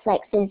Fugleflicks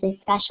is a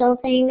special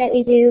thing that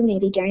we do,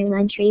 maybe during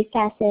lunch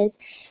recesses.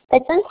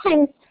 But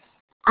sometimes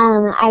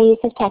our use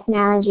of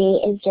technology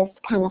is just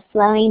kind of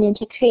flowing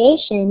into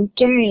creation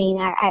during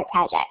our art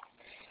projects.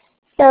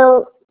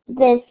 So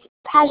this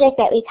project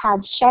that we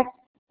called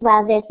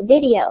this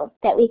video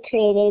that we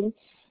created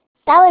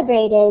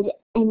celebrated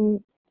a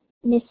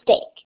mistake.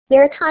 We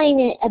were calling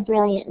it a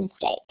brilliant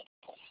mistake.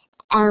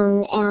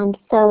 And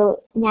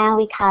so now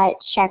we call it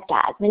Shark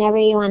Dog. Whenever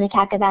you want to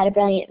talk about a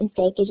brilliant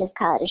mistake, you just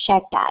call it a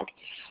Shark Dog.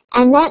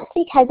 And that's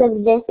because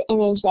of this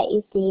image that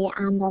you see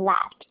on the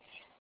left.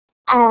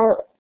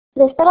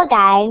 This little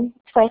guy,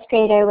 fourth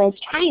grader, was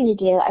trying to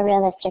do a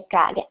realistic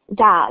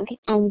dog,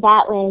 and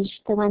that was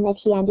the one that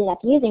he ended up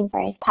using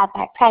for his pop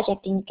art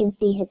project, and you can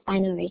see his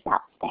final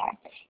results there.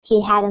 He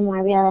had a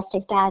more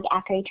realistic dog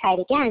after he tried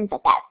again,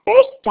 but that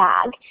first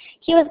dog,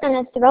 he was going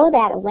to throw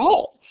that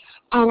away.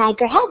 And I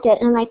grabbed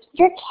it, and I'm like,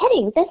 you're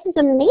kidding, this is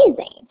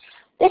amazing.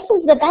 This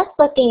is the best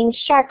looking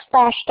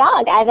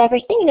shark/dog I've ever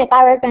seen. If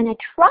I were going to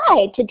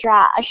try to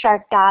draw a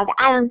shark dog,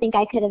 I don't think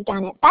I could have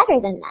done it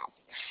better than this.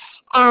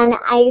 And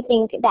I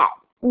think that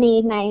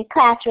made my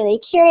class really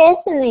curious,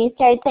 and they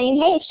started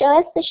saying, hey, show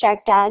us the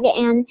shark dog.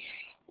 And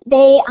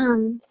they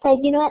said,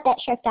 you know what,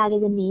 that shark dog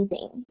is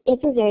amazing.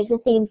 It deserves a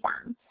theme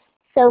song.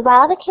 So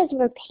while the kids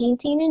were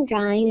painting and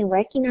drawing and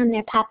working on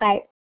their pop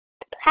art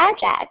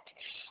project,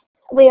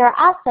 we were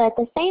also at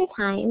the same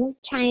time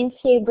trying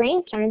to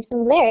brainstorm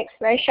some lyrics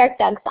for a Shark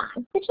Dog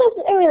song, which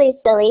was a really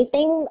silly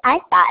thing. I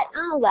thought,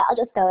 oh, well, I'll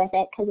just go with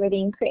it because we're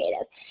being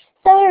creative.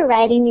 So we were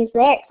writing these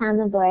lyrics on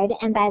the board,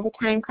 and by the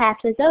time class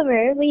was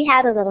over, we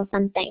had a little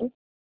something.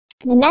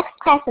 The next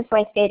class of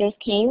fourth graders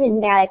came,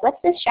 and they're like,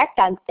 what's this Shark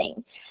Dog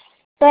thing?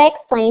 So I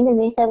explained, and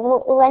they said,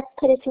 well, let's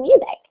put it to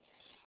music.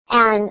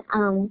 And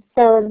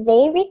so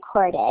they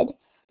recorded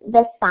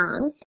the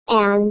song,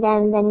 and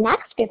then the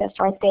next group of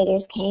fourth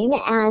graders came,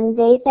 and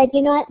they said,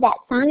 you know what, that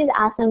song is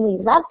awesome,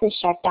 we love this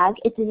Shark Dog,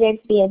 it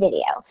deserves to be a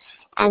video.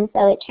 And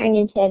so it turned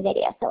into a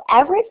video. So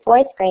every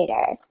fourth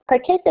grader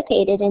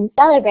participated in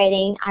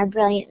celebrating our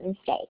brilliant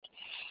mistake.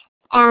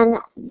 And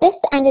this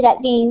ended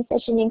up being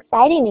such an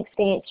exciting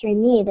experience for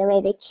me, the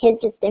way the kids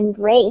just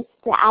embraced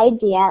the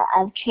idea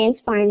of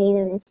transforming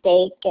a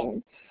mistake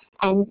and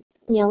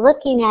you know,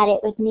 looking at it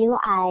with new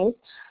eyes.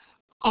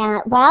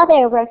 And while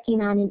they were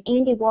working on an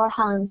Andy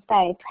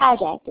Warhol-inspired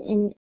project,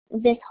 and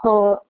this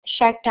whole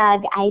Shark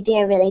Dog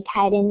idea really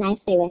tied in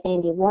nicely with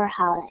Andy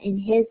Warhol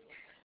and his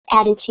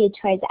attitude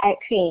towards art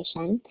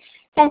creation.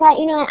 So I thought,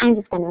 you know what, I'm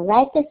just going to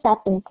write this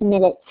up and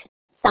submit it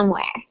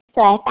somewhere.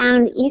 So I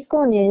found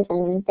eSchool News,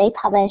 and they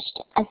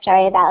published a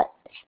story about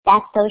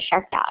That's So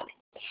Shark Dog.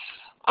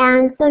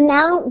 And so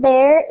now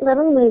their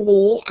little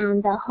movie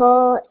and the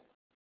whole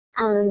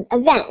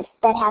event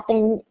that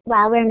happened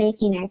while we're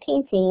making our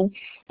painting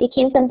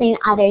became something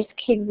others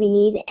could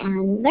read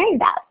and learn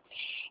about.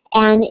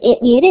 And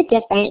it made a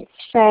difference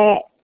for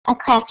a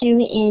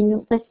classroom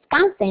in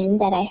Wisconsin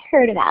that I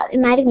heard about. It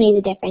might have made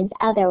a difference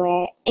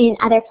in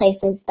other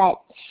places, but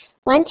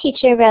one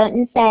teacher wrote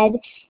and said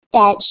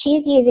that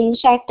she's using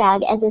Shark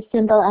Dog as a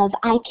symbol of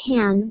I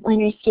can when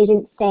her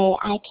students say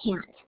I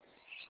can't.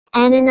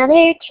 And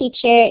another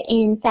teacher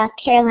in South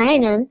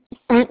Carolina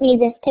sent me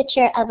this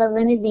picture of a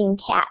limousine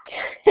cat,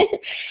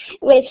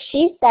 which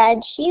she said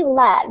she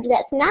loved.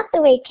 That's not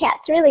the way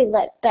cats really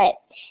look, but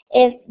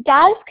if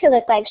dogs could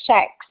look like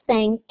sharks,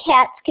 then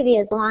cats could be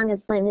as long as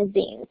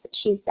limousines,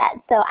 she said.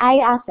 So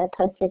I also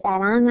posted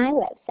that on my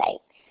website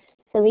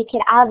so we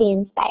could all be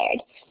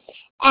inspired.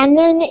 And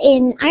then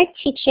an art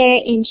teacher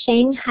in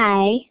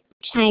Shanghai,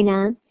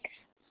 China,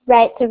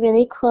 writes a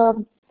really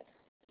cool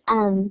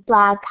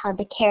blog called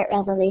The Carrot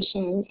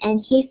Revolution,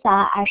 and he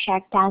saw our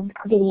Shark Dog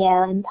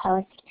video and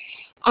post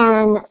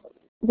and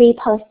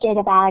reposted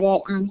about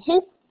it on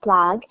his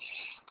blog.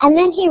 And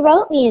then he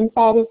wrote me and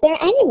said, is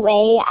there any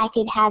way I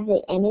could have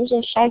the image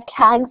of Shark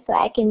Dog so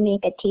I can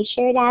make a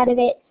t-shirt out of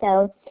it?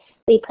 So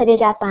we put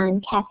it up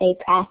on Cafe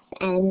Press,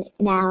 and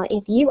now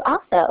if you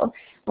also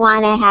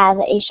want to have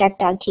a Shark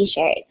Dog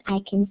t-shirt, I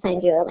can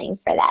send you a link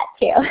for that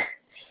too.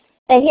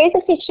 But here's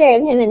a picture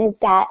of him and his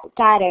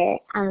daughter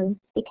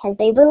because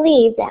they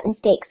believe that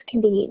mistakes can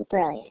be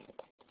brilliant.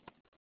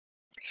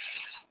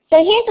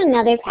 So here's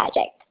another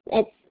project.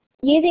 It's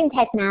using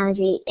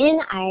technology in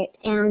art,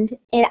 and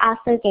it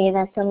also gave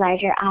us a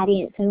larger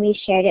audience when we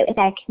shared it with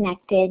our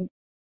connected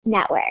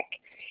network.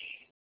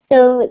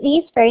 So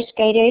these first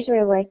graders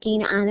were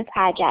working on a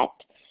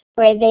project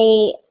where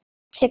they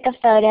took a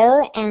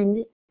photo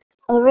and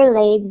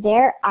overlaid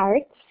their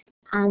art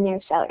on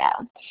their photo.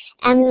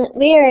 And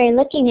we were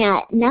looking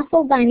at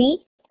Nestle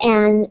Bunny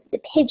and the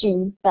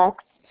Pigeon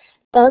books,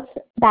 both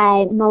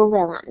by Mo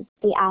Willems,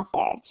 the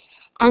author.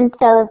 And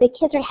so the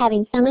kids were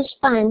having so much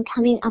fun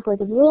coming up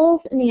with rules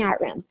in the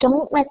art room.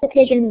 Don't let the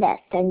pigeon this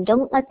and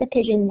don't let the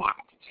pigeon that.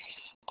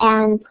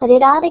 And put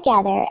it all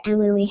together, and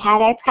when we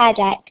had our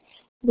project,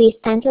 we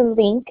sent a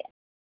link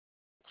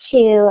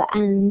to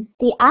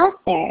the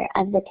author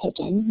of the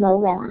pigeon, Mo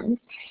Willems,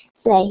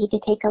 so that he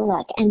could take a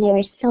look. And they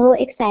were so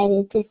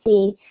excited to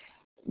see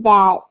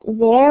that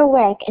their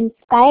work,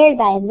 inspired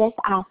by this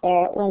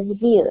author, was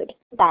viewed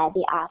by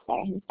the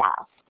author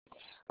himself.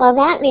 Well,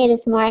 that made us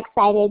more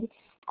excited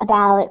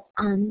about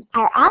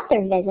our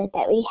author visit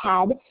that we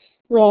had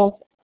with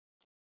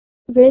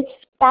Ruth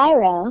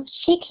Spiro.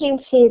 She came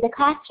to the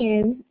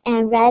classroom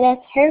and read us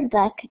her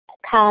book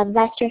called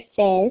Lester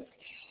Fizz,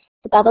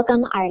 The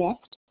Bubblegum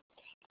Artist.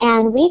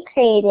 And we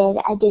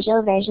created a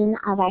digital version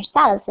of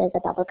ourselves as a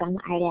bubblegum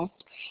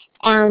artist.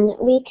 And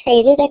we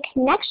created a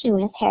connection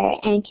with her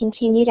and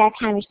continued our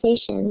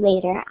conversation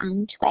later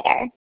on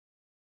Twitter.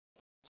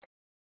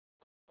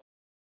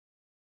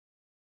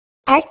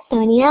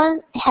 Artsonia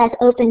has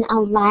opened a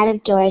lot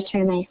of doors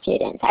for my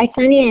students.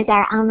 Artsonia is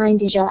our online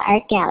digital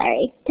art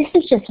gallery. This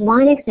is just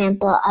one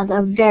example of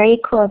a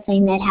very cool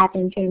thing that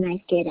happened for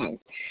my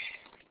students.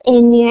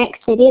 In New York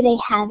City, they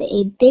have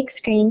a big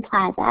screen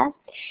plaza,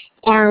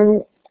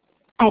 and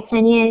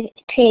Artsonia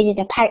created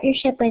a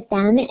partnership with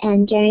them,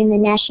 and during the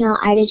National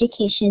Art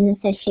Education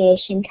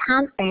Association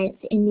conference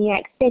in New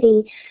York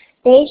City,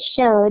 they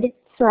showed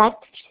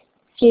select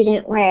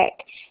student work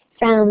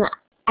from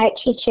art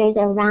teachers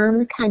around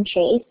the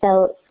country.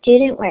 So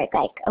student work,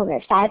 like over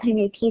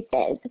 500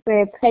 pieces,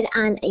 were put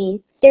on a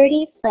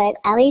 30-foot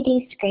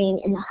LED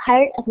screen in the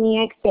heart of New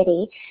York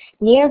City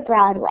near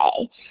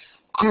Broadway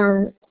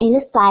in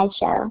a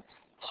slideshow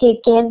to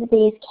give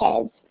these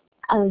kids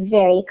a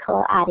very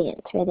cool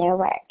audience for their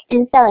work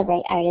and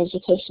celebrate art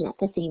education at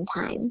the same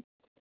time.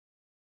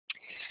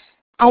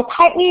 I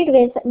partnered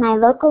with my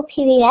local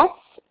PBS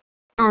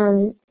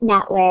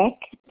network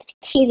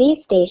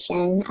TV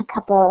station a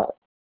couple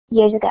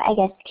years ago, I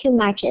guess 2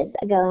 Marches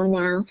ago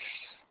now.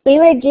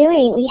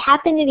 We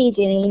happened to be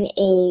doing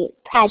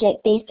a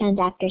project based on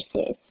Dr.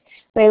 Seuss,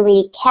 where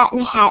we cat in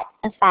a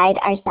hat-ified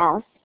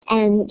ourselves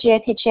and drew a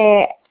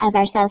picture of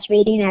ourselves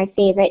reading our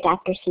favorite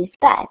Dr. Seuss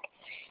book.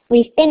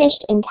 We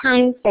finished in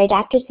time for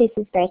Dr.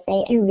 Seuss's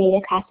birthday and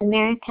Read Across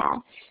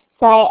America.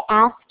 So I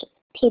asked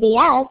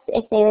PBS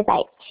if they would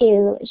like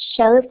to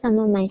show some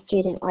of my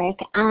student work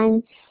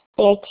on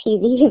their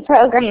TV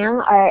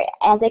program or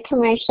as a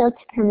commercial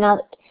to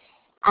promote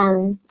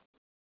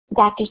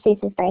Dr.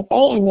 Seuss's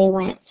birthday, and they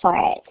went for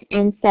it.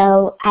 And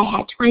so I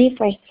had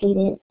 24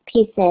 student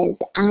pieces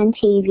on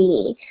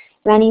TV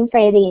running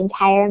for the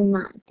entire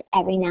month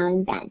every now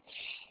and then,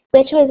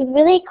 which was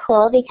really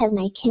cool because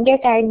my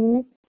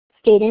kindergarten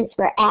students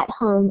were at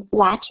home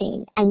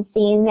watching and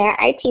seeing their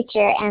art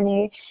teacher and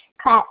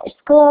their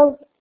school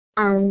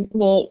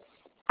mates'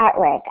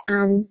 artwork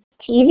on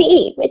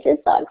TV, which is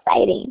so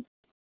exciting.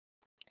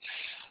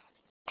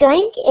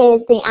 Doink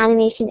is the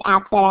animation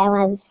app that I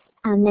was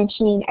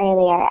mentioning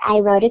earlier. I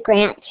wrote a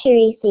grant to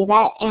receive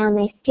it, and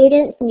my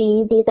students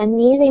made these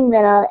amazing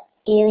little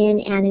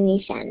alien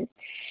animations.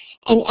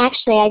 And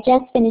actually, I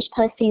just finished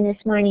posting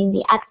this morning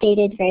the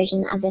updated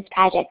version of this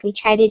project. We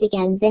tried it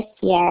again this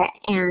year,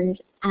 and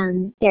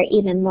they're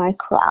even more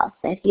cool.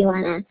 So if you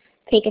want to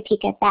take a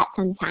peek at that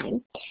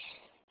sometime.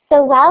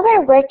 So while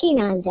we're working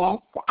on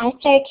this, I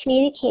started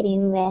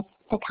communicating with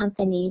the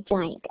company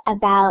Doink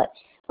about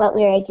what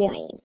we were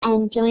doing,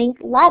 and Doink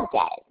loved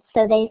it.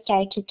 So they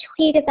started to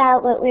tweet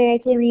about what we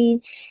were doing.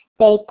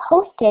 They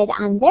posted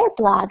on their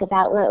blog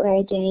about what we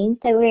were doing,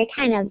 so we were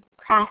kind of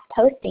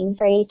cross-posting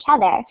for each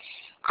other.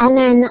 And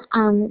then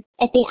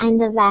at the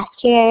end of last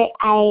year,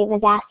 I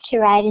was asked to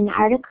write an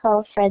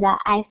article for the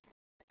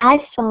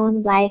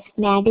iPhone Life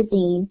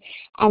magazine,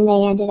 and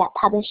they ended up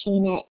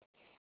publishing it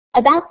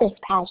about this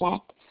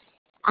project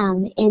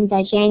in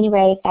the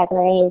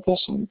January-February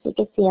edition. So you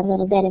can see a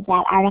little bit of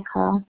that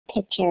article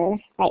picture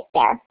right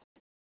there.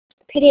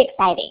 Pretty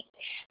exciting.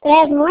 But I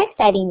have more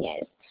exciting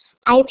news.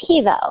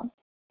 IPVO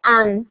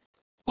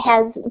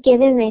has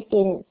given my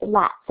students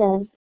lots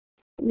of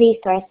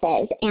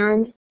resources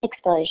and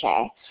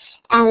exposure.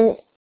 And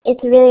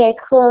it's really a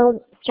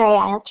cool story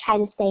I'll try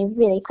to say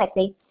really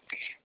quickly.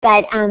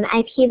 But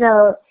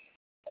IPVO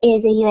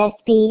is a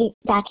USB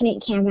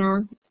document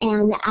camera,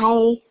 and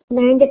I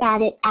learned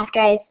about it after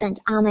I spent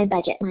all my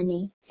budget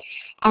money.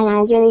 And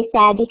I was really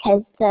sad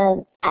because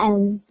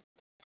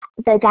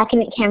the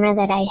document camera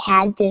that I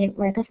had didn't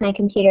work with my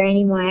computer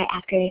anymore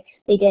after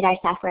they did our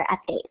software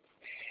updates.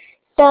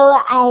 So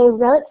I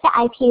wrote to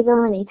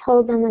IPVO and I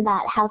told them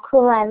about how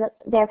cool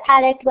their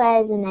product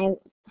was and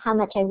how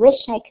much I wish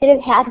I could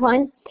have had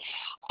one.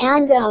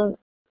 And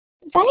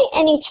by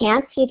any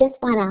chance you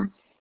just want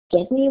to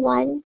give me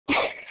one?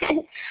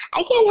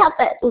 I can't help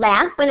but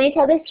laugh when I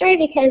tell this story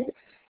because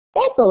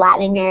that's a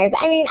lot of nerve.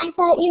 I mean, I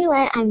thought, you know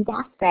what, I'm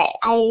desperate.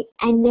 I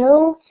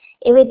know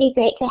it would be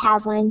great to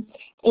have one.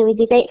 It would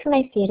be great for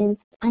my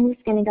students. I'm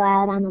just going to go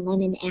out on a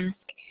limb and ask.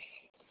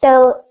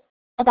 So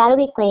about a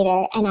week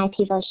later, an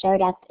IPVO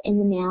showed up in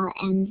the mail,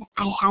 and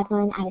I had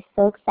one. I was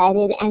so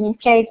excited, and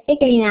I started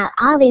figuring out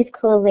all these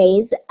cool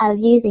ways of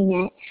using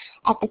it.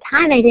 At the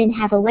time, I didn't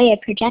have a way of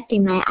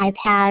projecting my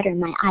iPad or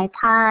my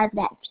iPod.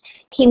 That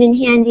came in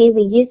handy.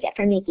 We used it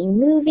for making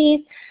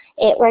movies.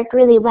 It worked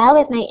really well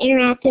with my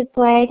interactive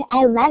board.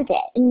 I loved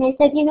it. And they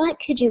said, you know what,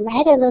 could you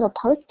write a little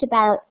post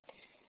about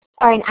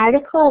or an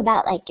article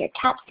about like your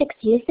top 6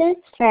 uses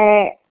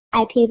for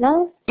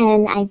IPEVO,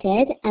 and I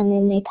did, and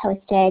then they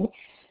posted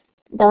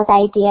those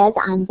ideas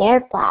on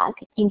their blog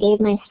and gave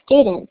my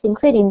students,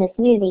 including this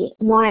movie,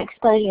 more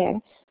exposure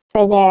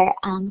for their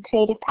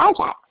creative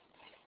projects,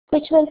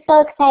 which was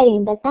so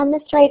exciting. But then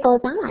the story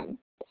goes on.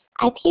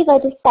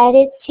 IPEVO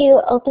decided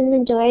to open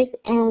the doors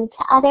and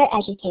to other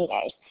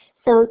educators.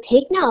 So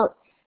take note,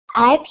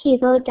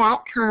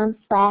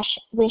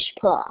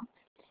 ipevo.com/wishpool.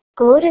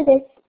 Go to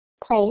this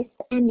place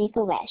and make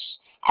a wish.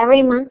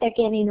 Every month they're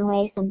giving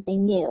away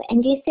something new.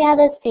 And do you see all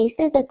those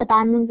faces at the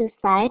bottom of this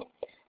slide?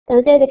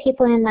 Those are the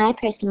people in my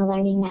personal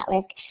learning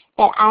network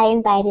that I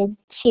invited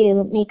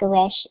to make a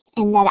wish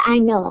and that I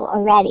know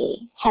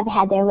already have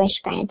had their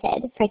wish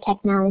granted for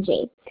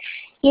technology.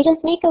 You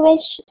just make a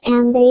wish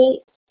and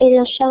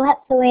it'll show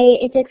up the way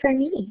it did for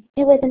me.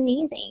 It was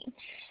amazing.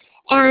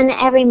 And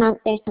every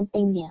month there's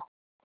something new.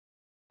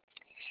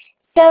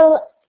 So,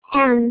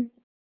 a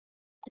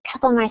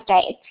couple more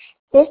stories.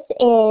 This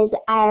is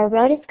our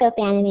rotoscope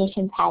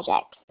animation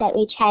project that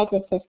we tried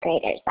with 5th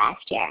graders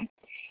last year.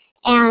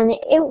 And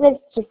it was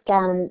just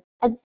a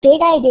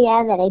big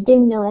idea that I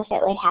didn't know if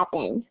it would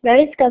happen.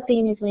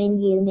 Rotoscoping is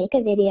when you make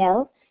a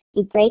video,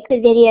 you break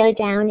the video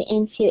down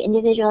into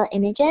individual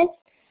images,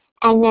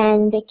 and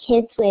then the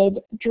kids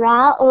would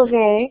draw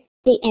over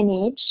the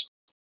image,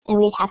 and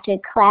we'd have to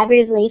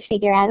collaboratively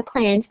figure out a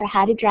plan for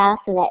how to draw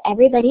so that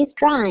everybody's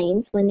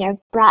drawings, when they're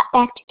brought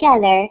back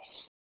together,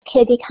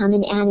 could become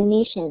an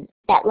animation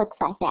that looks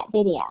like that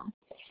video.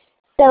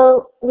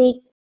 So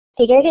we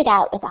figured it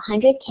out with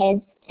 100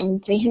 kids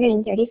and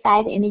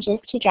 335 images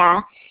to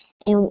draw,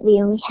 and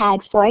we only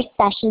had 4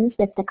 sessions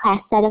with the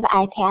class set of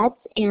iPads,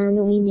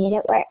 and we made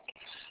it work.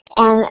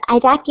 And I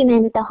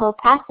documented the whole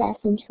process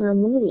into a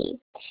movie.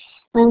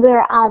 When we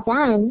were all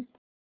done,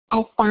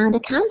 I found a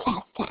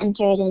contest to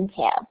enter it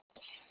into.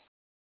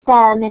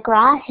 The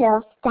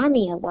McGraw-Hill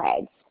STEMmy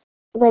Awards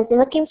was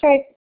looking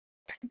for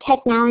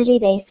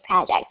technology-based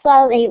projects.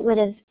 Well, they would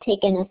have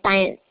taken a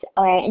science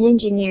or an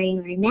engineering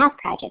or a math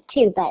project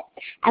too, but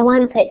I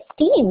want to put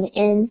STEAM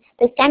in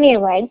the STEMmy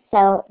Awards,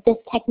 so this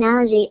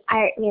technology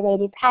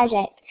art-related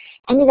project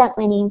ended up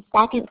winning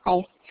 2nd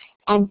place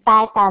and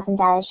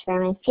 $5,000 for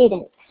my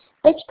students,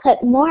 which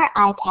put more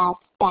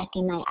iPads back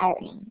in my art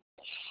room.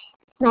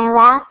 My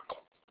last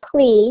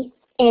plea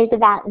is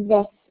about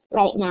this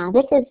right now.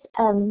 This is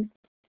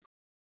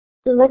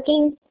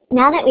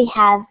now that we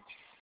have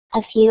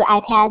a few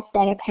iPads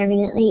that are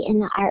permanently in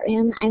the art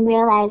room, I'm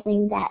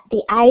realizing that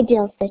the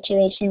ideal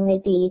situation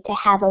would be to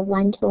have a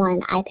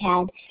 1-to-1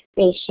 iPad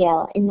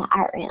ratio in the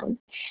art room.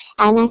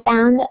 And I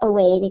found a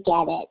way to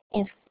get it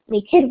if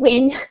we could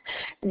win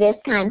this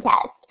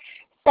contest.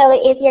 So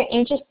if you're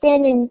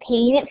interested in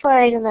paying it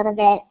forward a little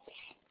bit,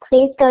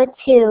 please go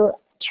to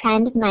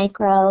Trend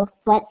Micro,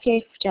 What's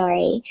Your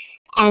Story,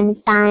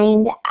 and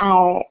find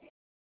our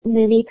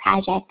movie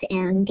project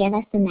and give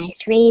us a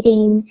nice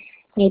rating,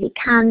 maybe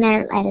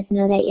comment, let us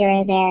know that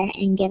you're there,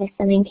 and give us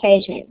some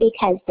encouragement,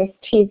 because this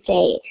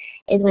Tuesday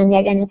is when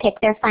they're going to pick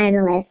their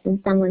finalists and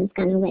someone's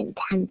going to win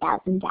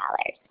 $10,000.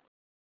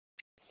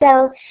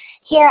 So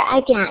here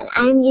again,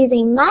 I'm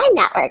using my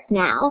network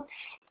now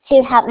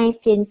to help my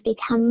students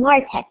become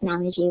more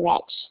technology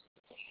rich.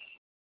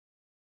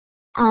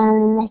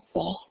 Let's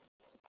see.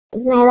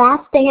 My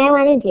last thing I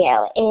want to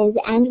do is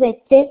end with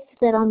this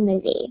little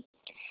movie.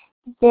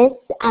 This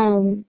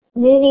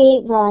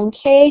movie will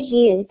encourage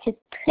you to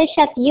push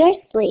up your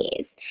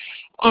sleeves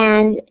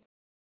and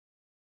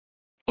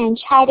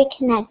try to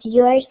connect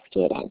your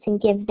students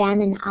and give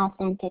them an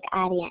authentic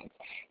audience.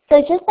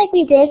 So just like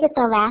we did with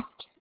the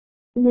last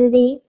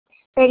movie,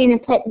 we're going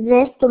to put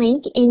this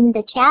link in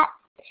the chat.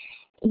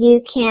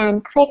 You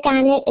can click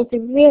on it. It's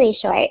really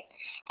short.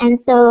 And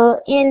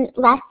so in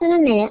less than a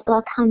minute,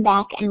 we'll come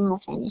back and we'll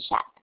finish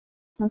up.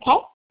 Okay?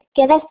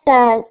 Give us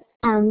the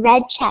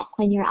red check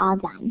when you're all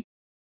done.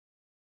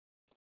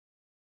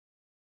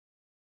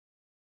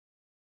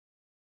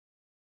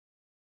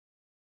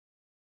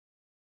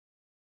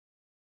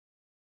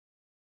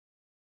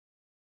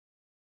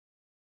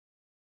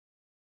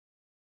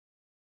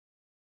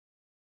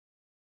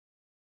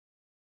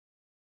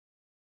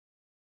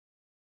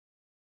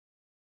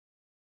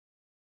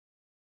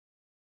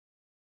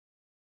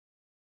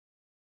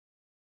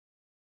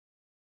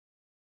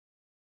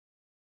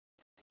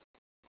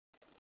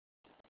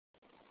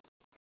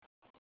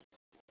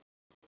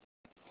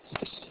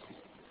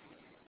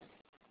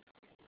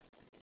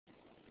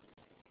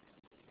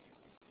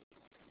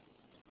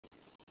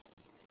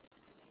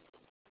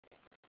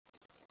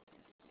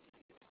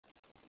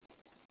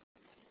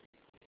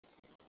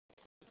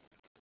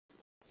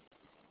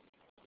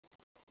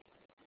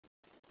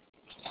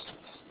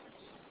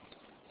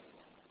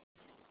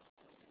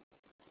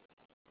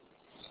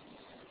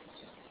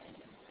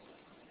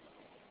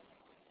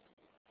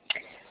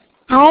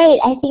 All right,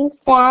 I think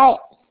that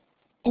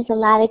is a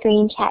lot of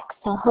green checks,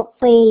 so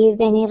hopefully you've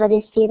been able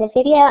to see the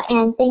video,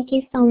 and thank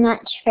you so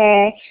much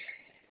for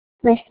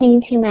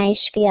listening to my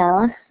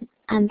spiel.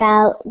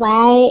 about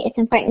why it's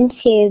important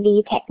to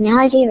be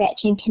technology rich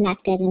and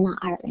connected in the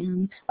art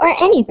room or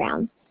any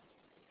room.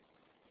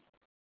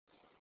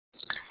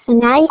 So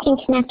now you can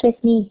connect with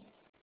me.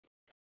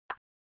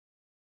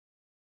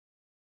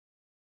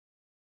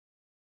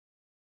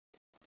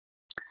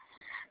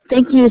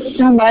 Thank you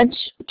so much,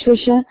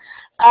 Tricia.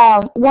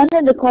 One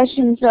of the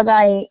questions that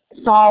I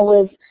saw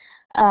was,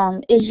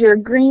 is your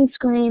green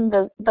screen,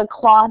 the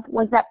cloth,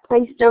 was that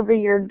placed over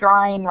your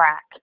drying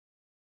rack?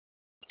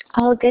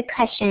 Oh, good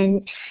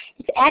question.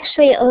 It's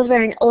actually over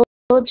an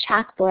old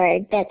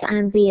chalkboard that's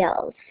on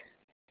wheels.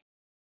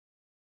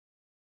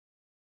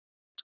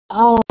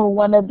 Oh,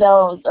 one of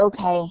those.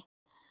 Okay.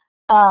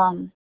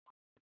 I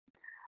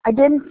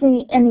didn't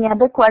see any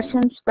other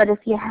questions, but if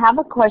you have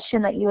a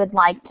question that you would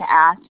like to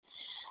ask,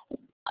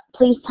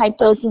 please type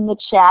those in the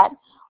chat,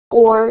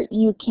 or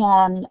you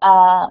can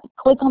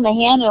click on the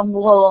hand and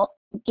we'll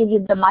give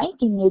you the mic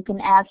and you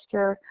can ask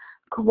your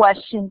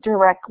question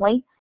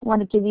directly. I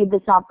want to give you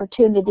this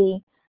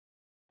opportunity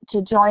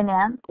to join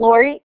in.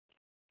 Lori,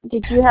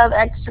 did you have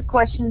extra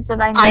questions that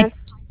I missed?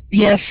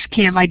 Yes,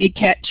 Kim, I did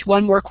catch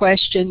one more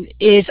question.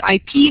 Is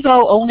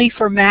IPEVO only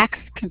for Mac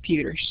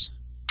computers?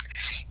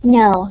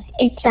 No,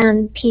 it's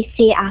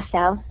PC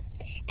also.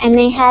 And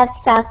they have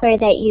software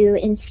that you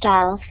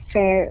install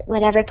for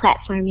whatever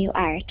platform you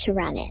are to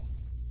run it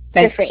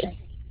for free.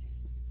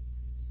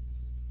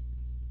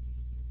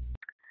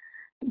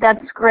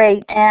 That's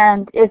great.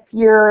 And if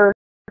you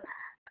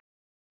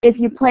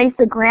place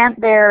a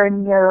grant there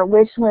and your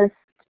wish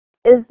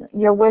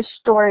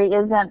story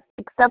isn't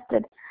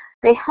accepted,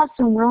 they have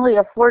some really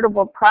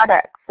affordable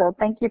products. So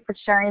thank you for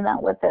sharing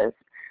that with us.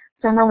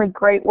 Some really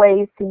great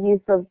ways to use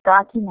those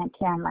document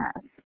cameras.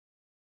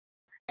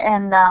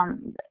 And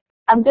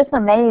I'm just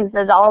amazed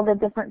at all the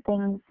different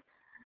things.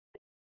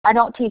 I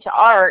don't teach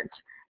art,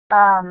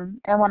 and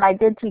when I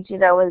did teach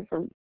it, I was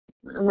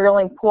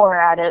really poor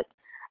at it.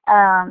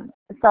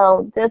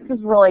 So this is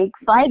really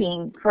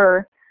exciting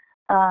for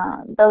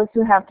those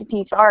who have to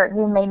teach art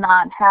who may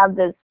not have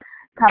this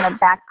kind of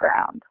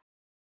background.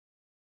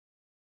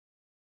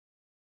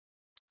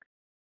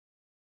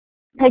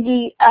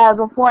 Peggy,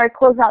 before I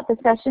close out the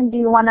session, do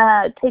you want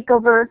to take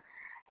over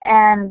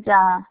and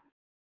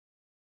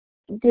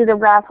do the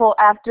raffle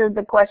after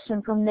the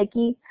question from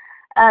Nikki?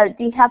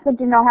 Do you happen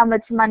to know how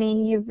much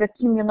money you've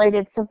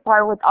accumulated so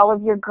far with all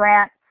of your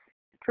grants,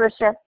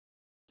 Tricia?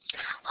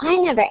 I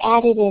never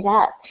added it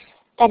up,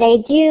 but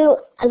I do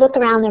look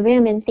around the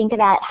room and think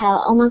about how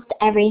almost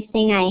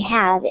everything I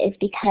have is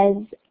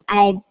because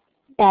I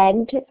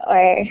begged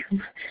or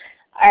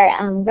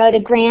wrote a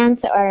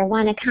grant or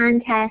won a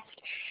contest.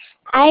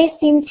 I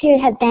seem to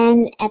have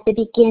been at the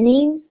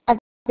beginning of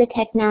the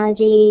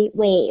technology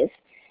wave.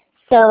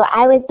 So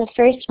I was the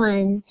first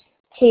one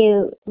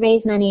to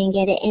raise money and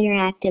get an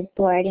interactive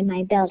board in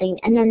my building.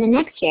 And then the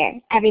next year,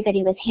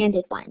 everybody was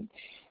handed one.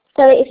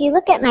 So if you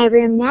look at my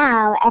room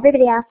now,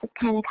 everybody else is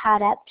kind of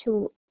caught up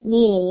to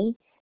me,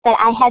 but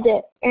I had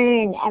to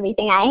earn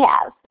everything I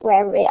have,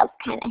 where everybody else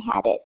kind of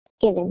had it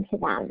given to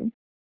them.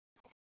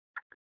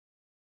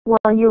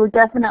 Well, you were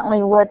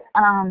definitely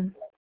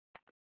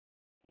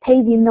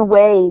paving the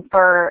way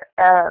for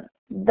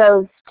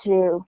those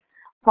to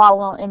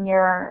follow in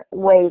your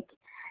wake.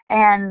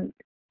 And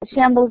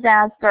Shambles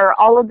asked, are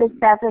all of the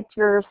staff at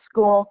your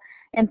school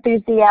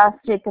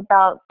enthusiastic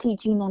about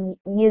teaching and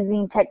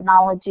using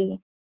technology?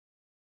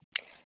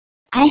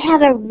 I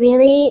have a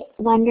really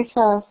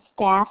wonderful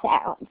staff.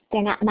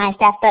 They're not my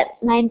staff, but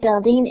my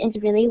building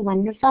is really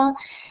wonderful.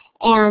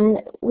 And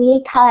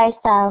we call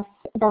ourselves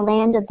the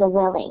land of the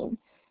willing.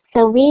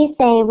 So we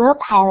say, we'll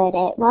pilot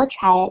it, we'll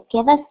try it,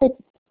 give us the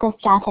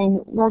stuff, and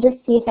we'll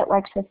just see if it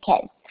works with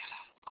kids.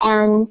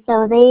 And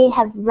so they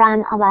have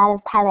run a lot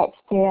of pilots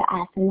through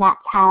us, and that's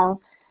how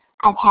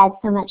I've had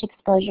so much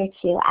exposure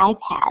to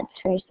iPads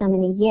for so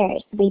many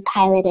years. We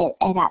piloted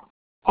it up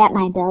at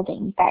my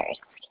building first.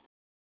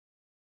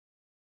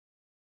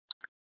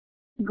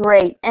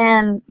 Great.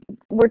 And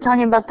we're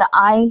talking about the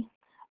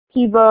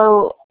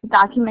IPEVO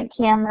document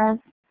cameras.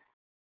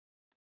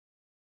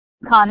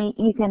 Connie,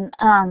 you can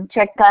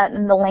check that,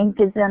 and the link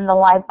is in the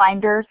live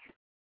binders.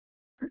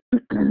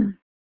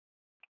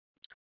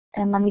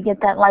 And let me get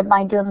that live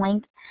binder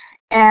link.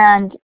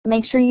 And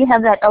make sure you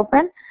have that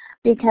open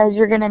because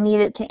you're going to need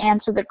it to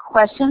answer the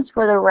questions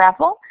for the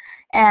raffle.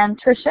 And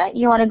Tricia,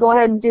 you want to go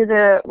ahead and do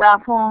the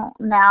raffle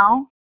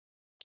now?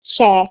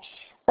 Sure.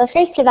 Well,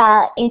 first of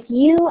all, if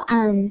you,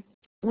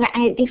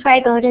 before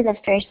I go to the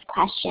first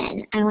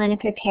question, I want to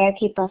prepare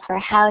people for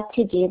how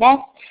to do this,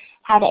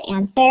 how to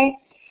answer.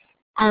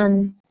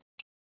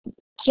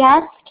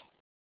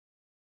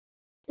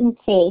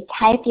 Let's see,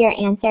 type your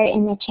answer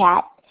in the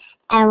chat,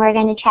 and we're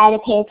going to try to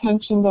pay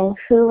attention to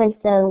who was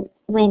the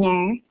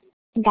winner,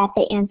 got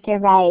the answer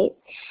right.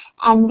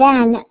 And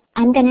then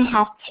I'm going to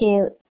have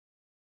to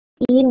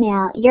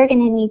email, you're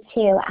going to need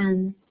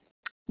to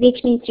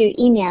reach me through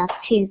email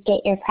to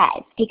get your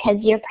prize, because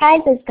your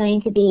prize is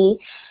going to be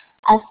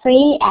a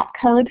free app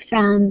code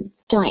from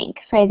Doink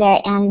for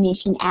their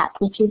animation app,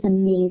 which is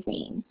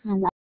amazing. I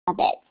love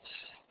it.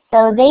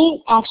 So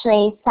they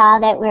actually saw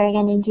that we were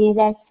going to do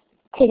this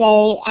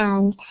today,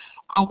 and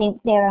I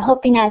think they were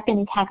hoping I was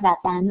going to talk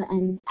about them,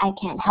 and I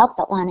can't help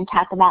but want to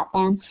talk about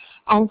them.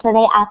 And so they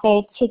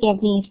offered to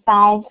give me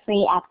 5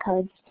 free app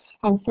codes.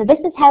 And so this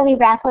is how we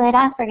raffle it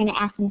off. We're going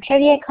to ask some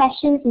trivia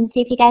questions and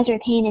see if you guys are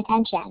paying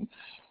attention.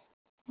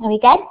 Are we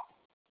good?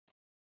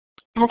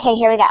 Okay,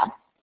 here we go.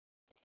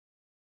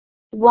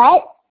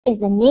 What is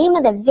the name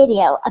of the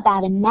video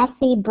about a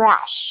messy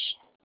brush?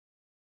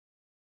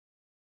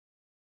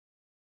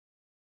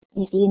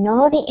 If you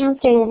know the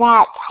answer to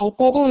that, type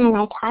it in.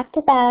 I talked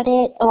about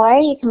it, or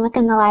you can look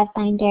in the live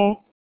binder.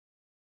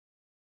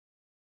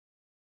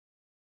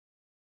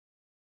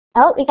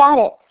 Oh, we got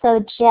it. So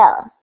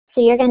Jill.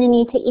 So you're going to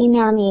need to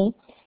email me.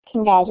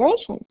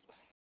 Congratulations.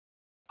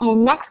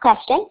 And next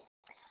question.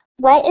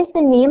 What is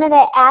the name of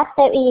the app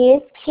that we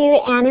use to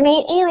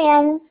animate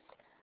aliens?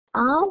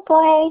 Oh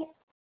boy.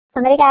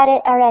 Somebody got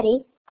it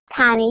already.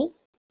 Connie,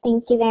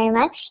 thank you very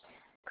much.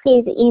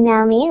 Please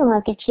email me and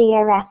we'll get you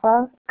your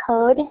raffle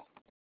code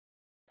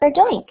for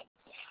Doink.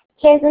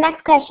 Here's the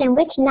next question.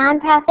 Which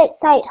nonprofit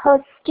site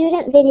hosts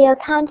student video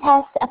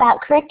contests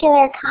about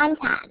curricular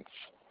content?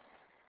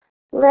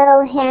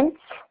 Little hints.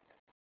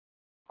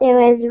 There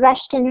was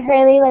Rushton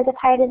Hurley was a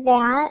part of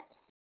that.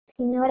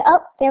 You know what? Oh,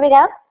 there we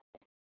go.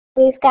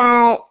 We've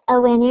got a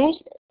winner.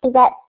 Is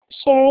that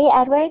Sherry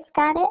Edwards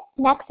got it?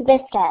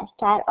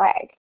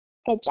 nextvista.org.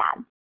 Good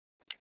job.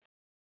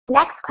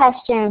 Next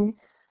question.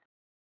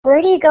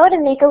 Where do you go to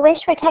make a wish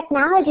for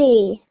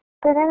technology?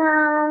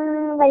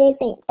 Ta-da-da! What do you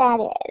think that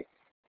is?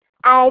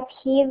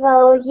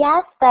 IPVO,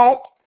 yes,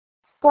 but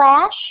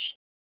slash,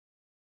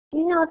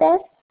 you know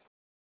this,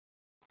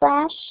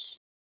 slash,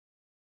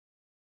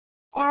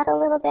 add a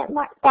little bit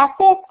more. That's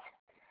it.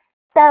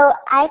 So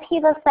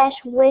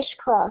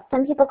IPVO/wishful.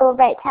 Some people go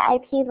right to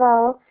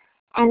IPVO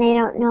and they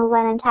don't know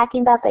what I'm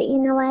talking about, but you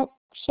know what,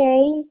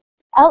 Sherry?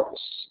 Oh,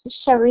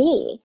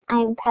 Cherie.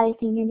 I'm probably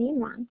saying your name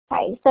wrong.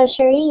 Sorry. So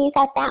Cherie, you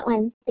got that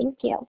one.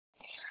 Thank you.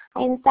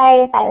 I'm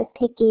sorry if I was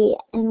picky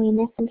and we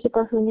missed some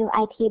people who knew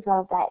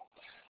IPVO, but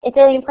it's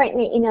really important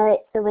that you know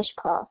it's the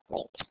wishful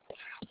link.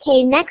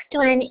 Okay, next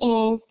one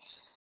is,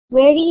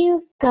 where do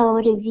you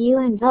go to view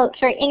and vote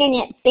for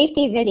internet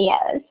safety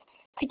videos,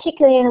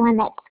 particularly the one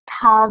that's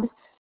called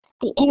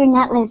The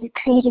Internet Was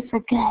Created for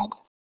Good?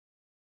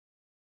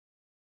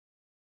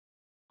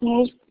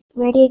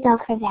 Where do you go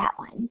for that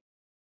one?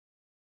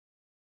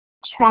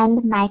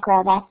 Trend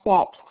Micro, that's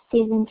it.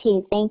 Susan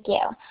T, thank you.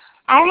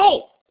 All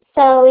right,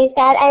 so we've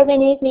got our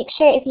winners. Make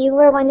sure if you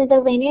were one of the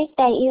winners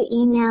that you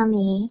email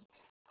me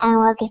and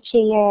we'll get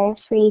you your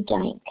free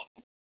Doink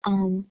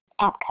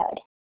app code.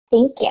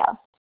 Thank you.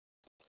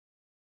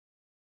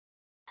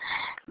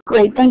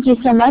 Great, thank you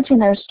so much.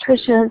 And there's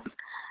Tricia's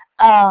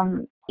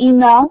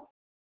email.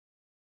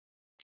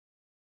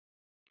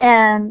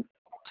 And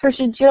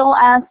Tricia, Jill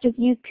asked if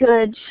you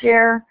could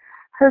share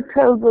her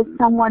code with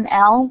someone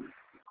else.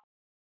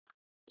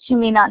 She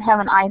may not have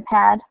an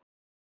iPad.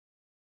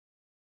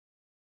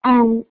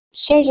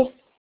 Sure,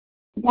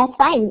 that's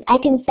fine. I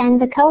can send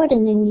the code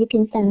and then you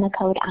can send the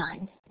code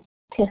on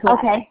to whoever.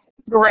 Okay,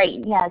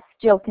 great. Yes,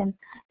 Jill can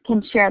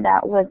share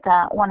that with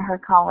one of her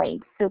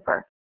colleagues.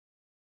 Super.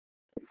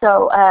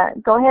 So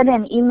go ahead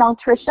and email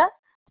Tricia,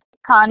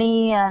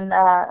 Connie, and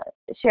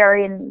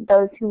Sherry, and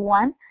those who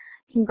won.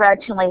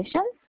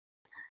 Congratulations.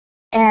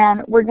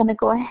 And we're going to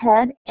go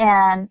ahead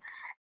and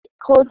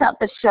close out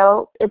the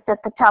show. It's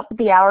at the top of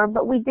the hour,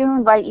 but we do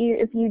invite you,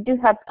 if you do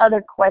have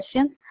other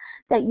questions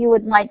that you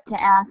would like to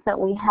ask that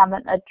we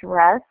haven't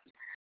addressed,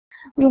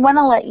 we want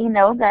to let you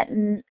know that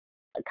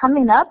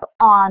coming up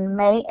on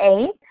May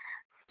 8th,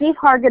 Steve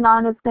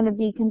Hargadon is going to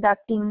be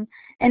conducting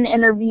an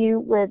interview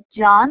with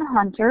John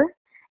Hunter,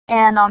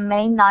 and on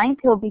May 9th,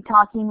 he'll be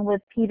talking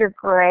with Peter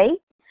Gray,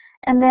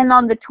 and then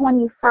on the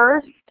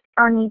 21st,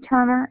 Ernie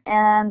Turner,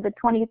 and the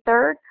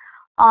 23rd,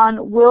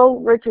 on Will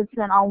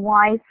Richardson on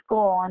Why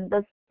School, and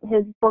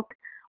his book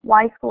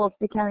Why School is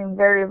becoming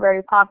very,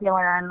 very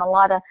popular, and a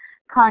lot of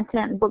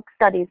content and book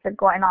studies are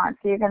going on.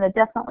 So you're going to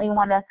definitely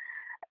want to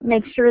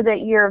make sure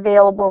that you're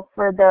available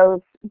for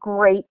those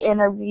great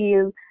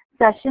interview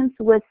sessions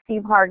with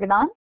Steve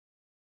Hargadon.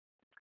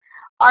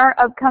 Our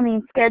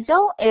upcoming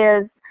schedule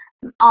is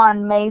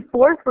on May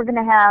 4th. We're going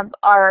to have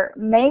our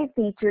May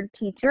featured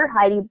teacher,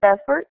 Heidi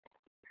Beffert.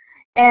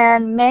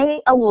 And May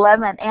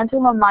 11th,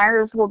 Angela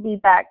Myers will be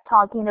back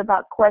talking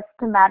about Quest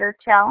to Matter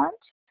Challenge.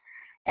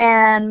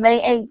 And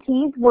May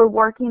 18th, we're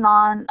working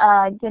on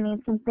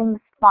getting some things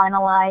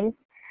finalized.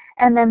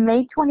 And then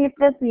May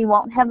 25th, we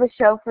won't have a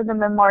show for the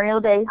Memorial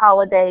Day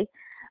holiday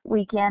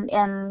weekend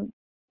in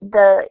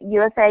the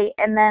USA.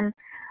 And then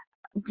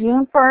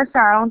June 1st,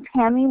 our own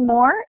Tammy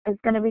Moore is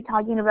going to be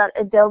talking about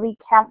Adobe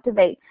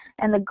Captivate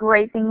and the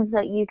great things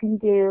that you can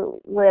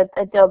do with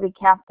Adobe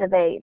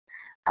Captivate.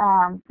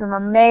 Some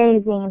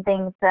amazing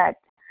things that,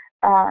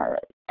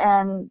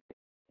 and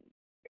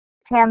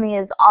Tammy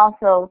is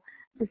also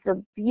just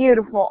a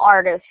beautiful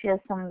artist. She has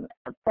some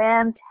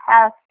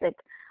fantastic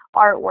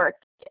artwork.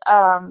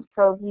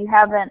 So if you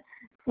haven't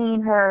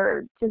seen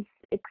her just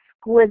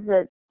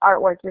exquisite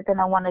artwork. You're going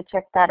to want to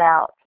check that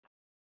out.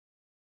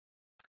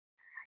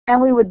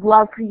 And we would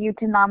love for you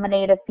to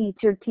nominate a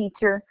featured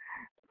teacher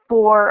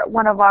for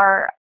one of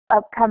our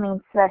upcoming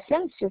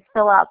sessions. Just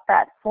fill out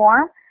that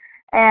form,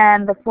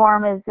 and the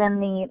form is in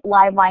the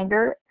live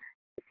binder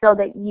so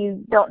that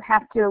you don't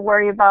have to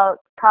worry about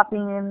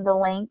copying in the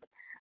link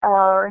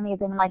or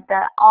anything like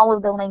that. All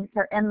of the links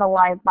are in the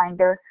live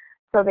binder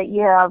so that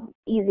you have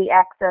easy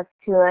access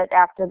to it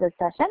after the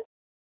session.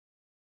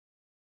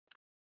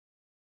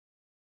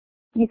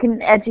 You can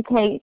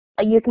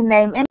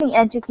name any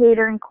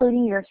educator,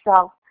 including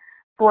yourself,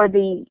 for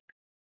the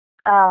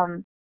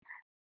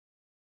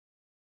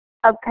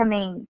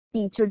upcoming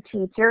featured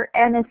teacher.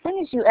 And as soon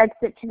as you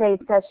exit today's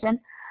session,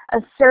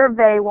 a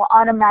survey will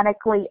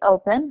automatically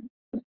open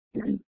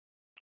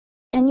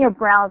in your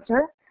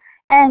browser,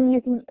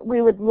 and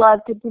we would love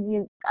to give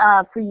you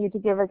for you to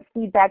give us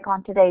feedback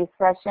on today's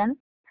session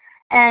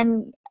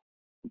and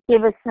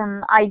give us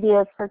some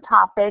ideas for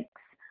topics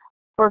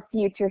for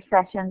future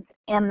sessions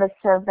in the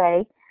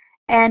survey.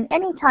 And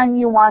anytime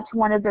you watch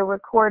one of the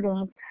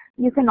recordings,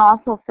 you can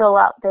also fill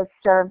out this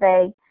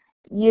survey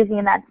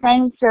using that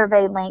same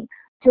survey link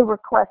to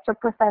request a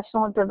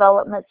professional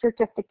development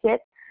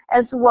certificate,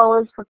 as well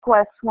as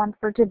request one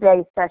for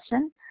today's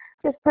session.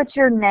 Just put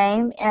your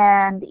name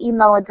and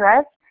email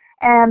address,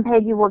 and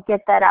Peggy will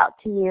get that out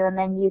to you, and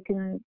then you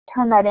can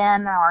turn that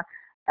in or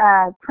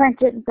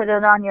print it and put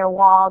it on your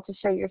wall to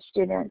show your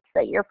students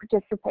that you're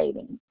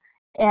participating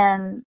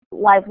in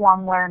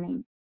lifelong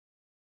learning.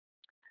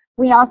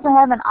 We also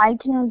have an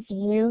iTunes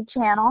U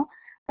channel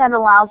that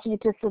allows you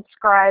to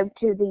subscribe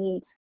to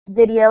the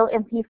video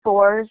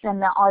MP4s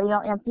and the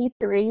audio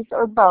MP3s,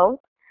 or both,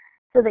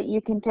 so that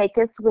you can take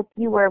us with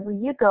you wherever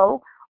you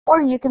go,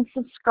 or you can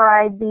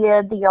subscribe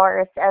via the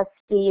RSS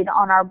feed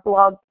on our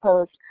blog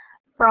post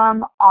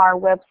from our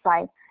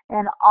website.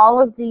 And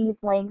all of these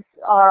links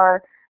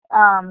are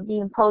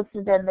being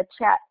posted in the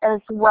chat as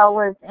well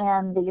as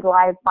in the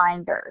live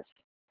binders.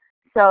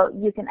 So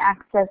you can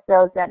access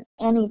those at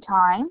any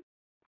time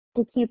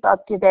to keep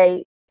up to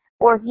date,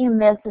 or if you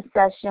miss a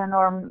session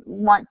or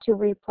want to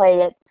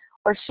replay it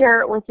or share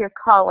it with your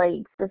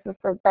colleagues, this is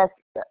the best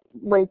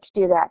way to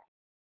do that.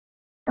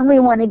 And we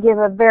want to give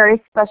a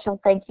very special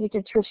thank you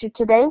to Tricia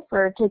today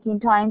for taking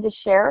time to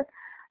share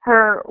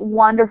her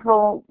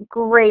wonderful,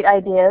 great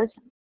ideas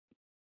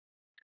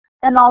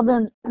and all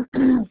the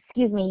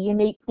excuse me,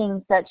 unique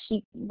things that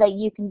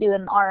you can do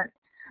in art,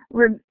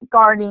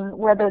 regarding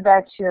whether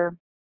that's your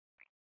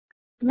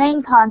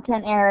main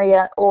content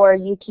area or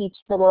you teach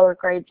the lower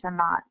grades or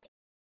not.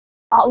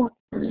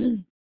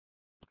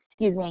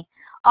 Excuse me.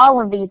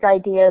 All of these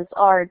ideas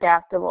are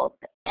adaptable,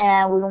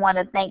 and we want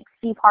to thank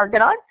Steve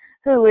Hargadon,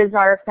 who is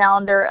our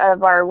founder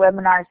of our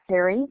webinar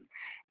series,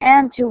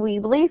 and to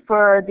Weebly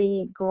for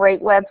the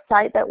great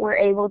website that we're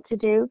able to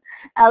do,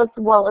 as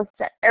well as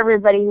to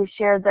everybody who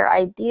shared their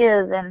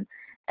ideas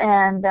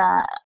and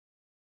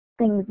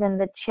things in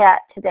the chat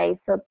today.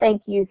 So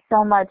thank you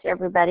so much,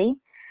 everybody.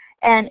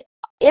 And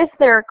if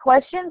there are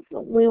questions,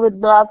 we would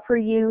love for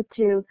you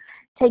to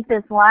take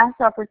this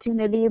last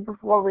opportunity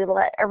before we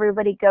let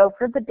everybody go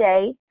for the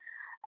day.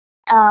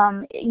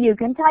 You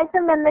can type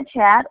them in the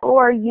chat,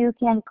 or you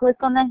can click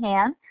on the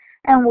hand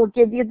and we'll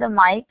give you the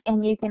mic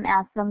and you can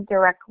ask them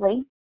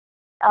directly.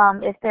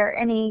 If there are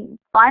any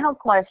final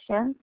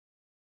questions,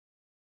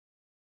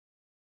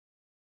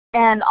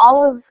 and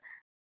all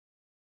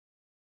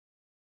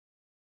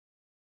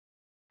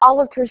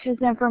of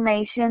Tricia's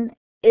information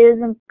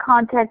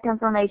contact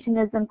information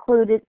is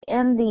included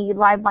in the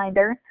live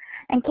binder,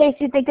 in case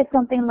you think of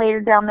something later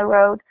down the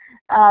road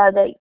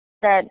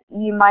that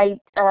you might,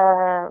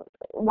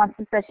 once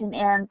the session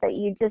ends, that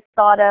you just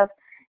thought of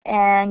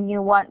and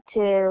you want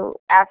to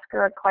ask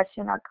her a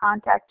question or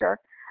contact her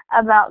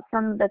about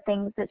some of the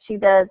things that she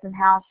does and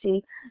how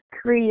she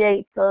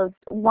creates those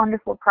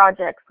wonderful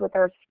projects with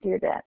her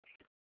students.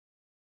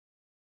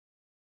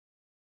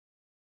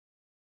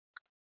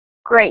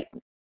 Great.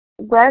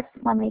 Wes,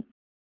 let me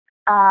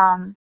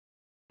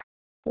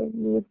give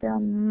you the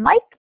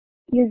mic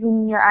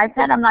using your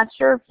iPad. I'm not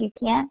sure if you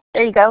can.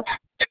 There you go.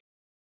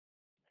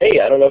 Hey,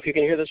 I don't know if you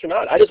can hear this or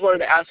not. I just wanted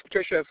to ask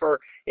Tricia for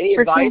any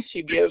advice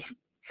you give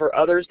for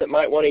others that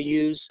might want to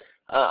use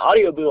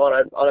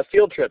AudioBoo on a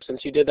field trip,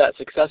 since you did that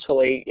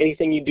successfully.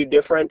 Anything you do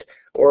different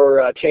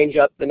or change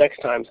up the next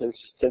time,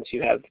 since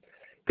you have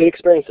good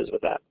experiences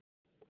with that?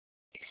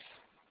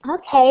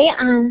 Okay.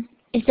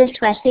 Is this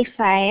Wesley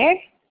Fryer?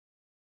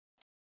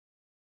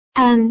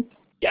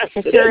 Yes,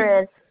 it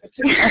sure is.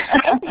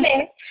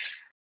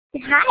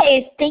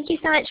 Hi, thank you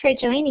so much for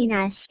joining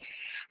us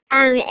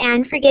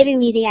and for giving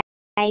me the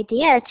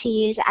idea to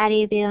use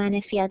AudioBoo on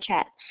a field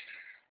trip.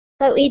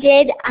 What we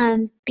did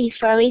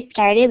before we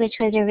started, which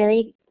was a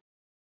really,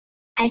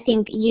 I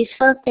think,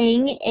 useful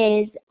thing,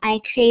 is I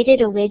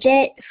created a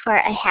widget for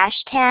a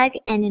hashtag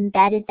and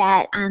embedded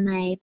that on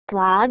my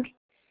blog,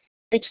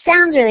 which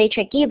sounds really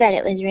tricky, but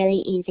it was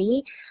really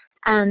easy.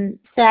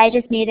 So I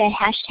just made a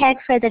hashtag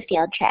for the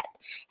field trip.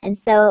 And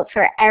so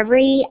for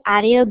every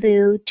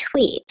AudioBoo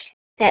tweet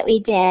that we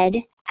did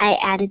I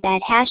added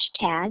that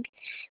hashtag,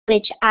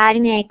 which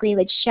automatically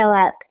would show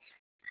up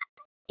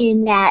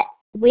in that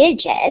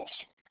widget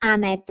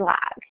on my blog.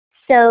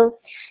 So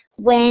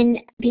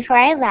before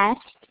I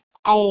left,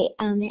 I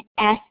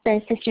asked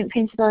the assistant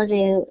principal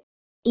to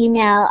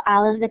email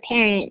all of the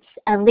parents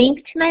a link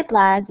to my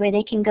blog where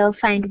they can go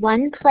find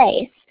one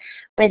place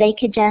where they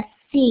could just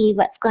see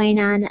what's going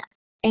on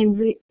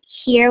and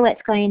hear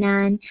what's going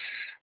on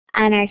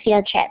our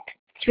field trip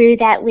through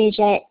that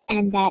widget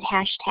and that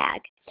hashtag.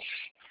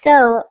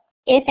 So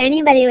if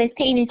anybody was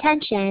paying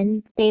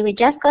attention, they would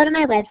just go to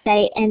my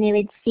website and they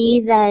would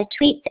see the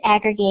tweets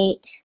aggregate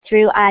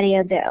through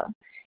AudioBoo.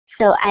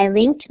 So I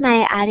linked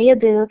my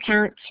AudioBoo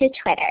account to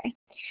Twitter.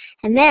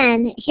 And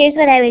then here's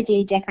what I would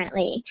do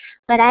differently.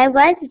 What I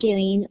was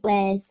doing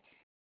was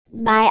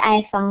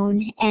my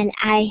iPhone, and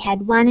I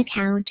had one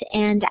account,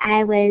 and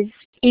I was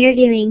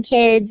interviewing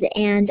kids,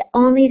 and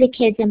only the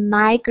kids in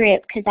my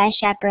group, because I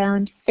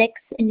chaperoned 6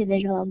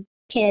 individual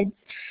kids,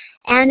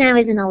 and I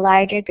was in a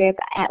larger group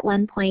at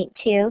one point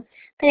too,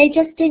 but I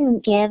just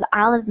didn't give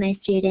all of my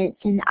students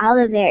and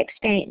all of their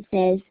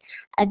experiences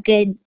a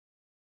good,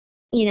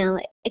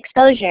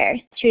 exposure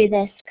through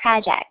this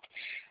project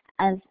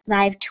of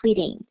live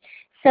tweeting.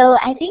 So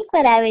I think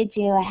what I would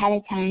do ahead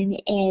of time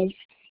is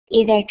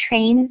either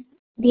train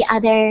the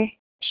other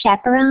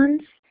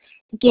chaperones,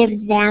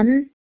 give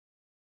them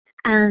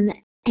an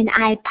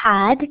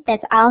iPod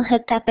that's all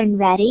hooked up and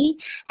ready,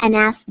 and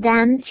ask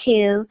them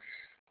to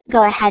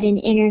go ahead and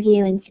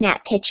interview and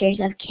snap pictures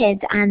of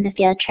kids on the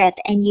field trip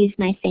and use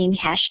my same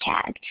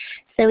hashtag.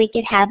 So we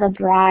could have a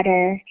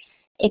broader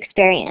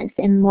experience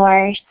and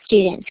more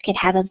students could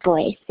have a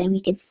voice and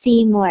we could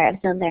see more of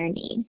the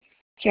learning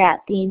throughout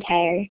the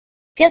entire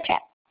field trip.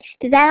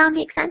 Does that all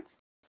make sense?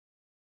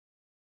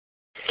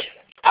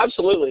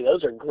 Absolutely.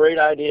 Those are great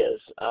ideas.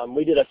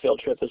 We did a field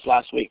trip this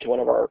last week to one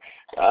of our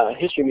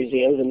history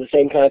museums, and the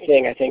same kind of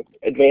thing. I think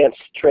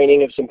advanced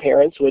training of some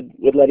parents would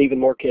let even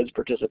more kids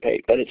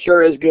participate. But it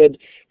sure is good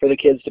for the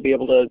kids to be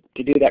able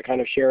to do that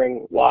kind of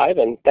sharing live,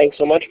 and thanks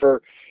so much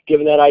for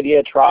giving that idea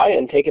a try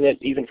and taking it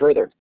even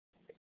further.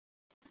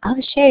 Oh,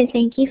 sure.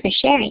 Thank you for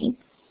sharing.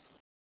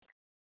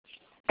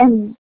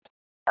 And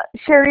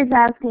Sherry's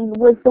asking,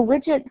 was the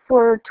widget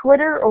for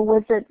Twitter or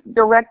was it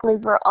directly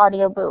for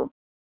AudioBoo?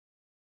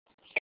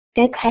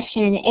 Good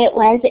question. It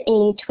was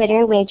a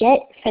Twitter widget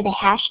for the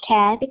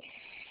hashtag.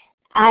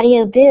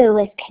 AudioBoo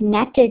was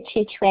connected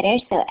to Twitter,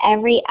 so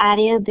every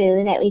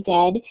AudioBoo that we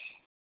did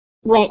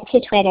went to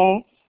Twitter,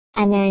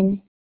 and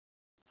then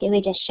it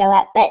would just show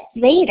up. But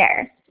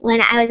later,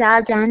 when I was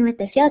all done with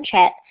the field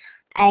trip,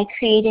 I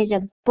created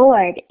a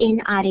board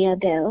in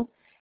AudioBoo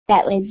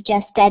that was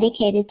just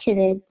dedicated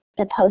to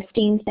the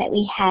postings that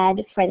we had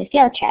for the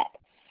field trip.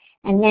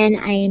 And then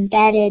I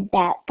embedded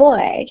that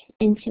board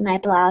into my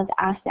blog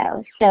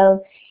also.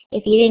 So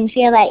if you didn't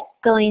feel like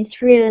going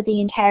through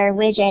the entire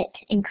widget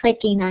and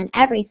clicking on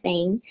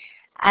everything,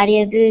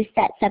 AudioBoo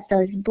sets up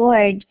those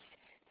boards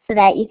so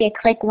that you could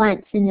click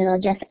once and it'll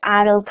just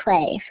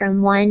autoplay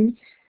from one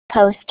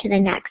post to the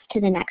next,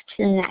 to the next,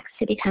 to the next.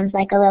 It becomes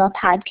like a little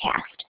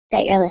podcast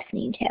that you're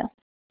listening to.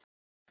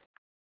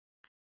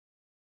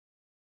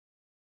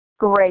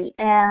 Great.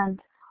 And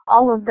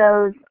all of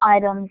those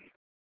items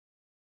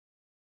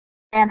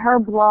and her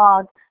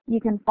blog you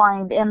can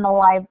find in the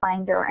live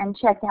binder, and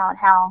check out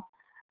how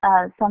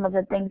some of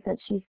the things that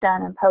she's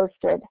done and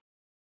posted,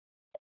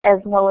 as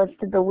well as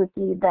to the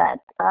wiki that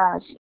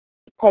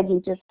Peggy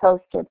just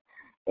posted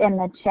in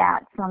the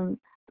chat. Some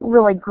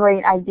really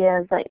great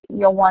ideas that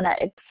you'll want to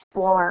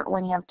explore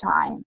when you have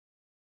time.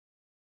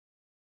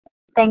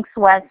 Thanks,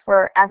 Wes,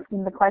 for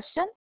asking the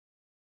question.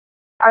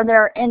 Are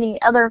there any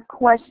other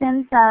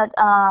questions that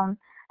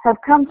have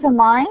come to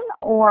mind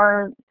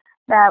or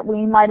that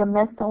we might have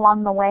missed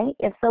along the way?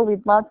 If so,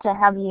 we'd love to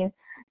have you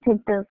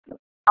take this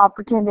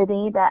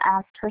opportunity to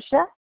ask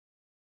Tricia.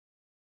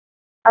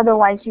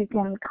 Otherwise, you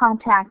can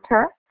contact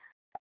her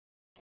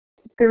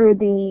through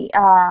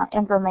the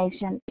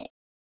information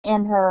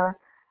in her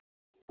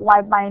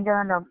live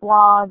binder and her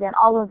blog and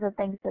all of the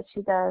things that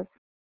she does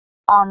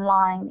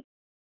online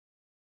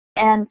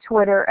and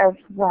Twitter as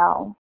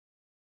well.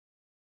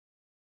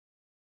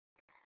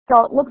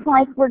 So it looks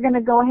like we're going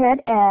to go ahead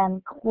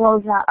and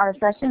close out our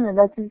session, and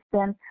this has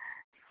been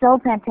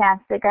so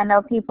fantastic. I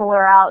know people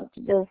are out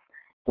just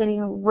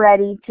getting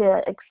ready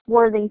to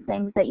explore these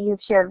things that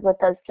you've shared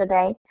with us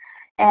today.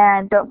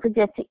 And don't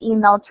forget to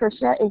email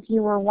Tricia if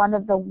you were one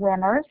of the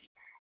winners.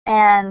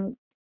 And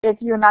if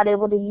you're not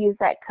able to use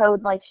that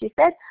code like she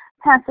said,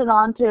 pass it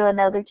on to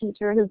another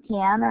teacher who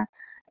can.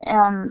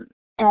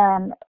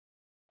 And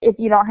if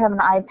you don't have an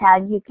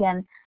iPad, you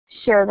can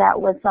share that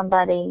with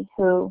somebody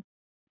who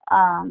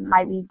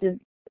might be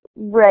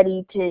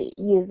ready to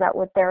use that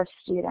with their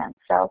students.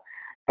 So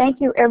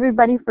thank you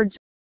everybody for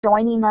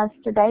joining us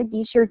today.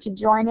 Be sure to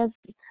join us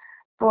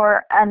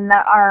for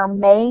our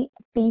May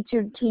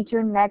featured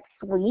teacher next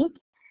week,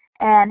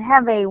 and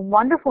have a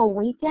wonderful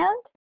weekend.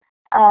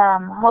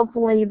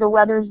 Hopefully the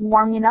weather's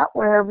warming up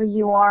wherever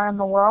you are in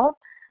the world,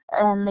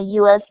 in the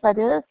U.S. that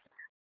is.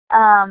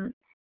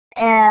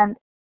 And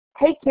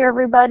Take care,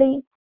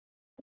 everybody.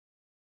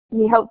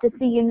 We hope to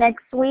see you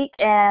next week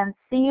and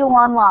see you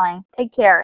online. Take care.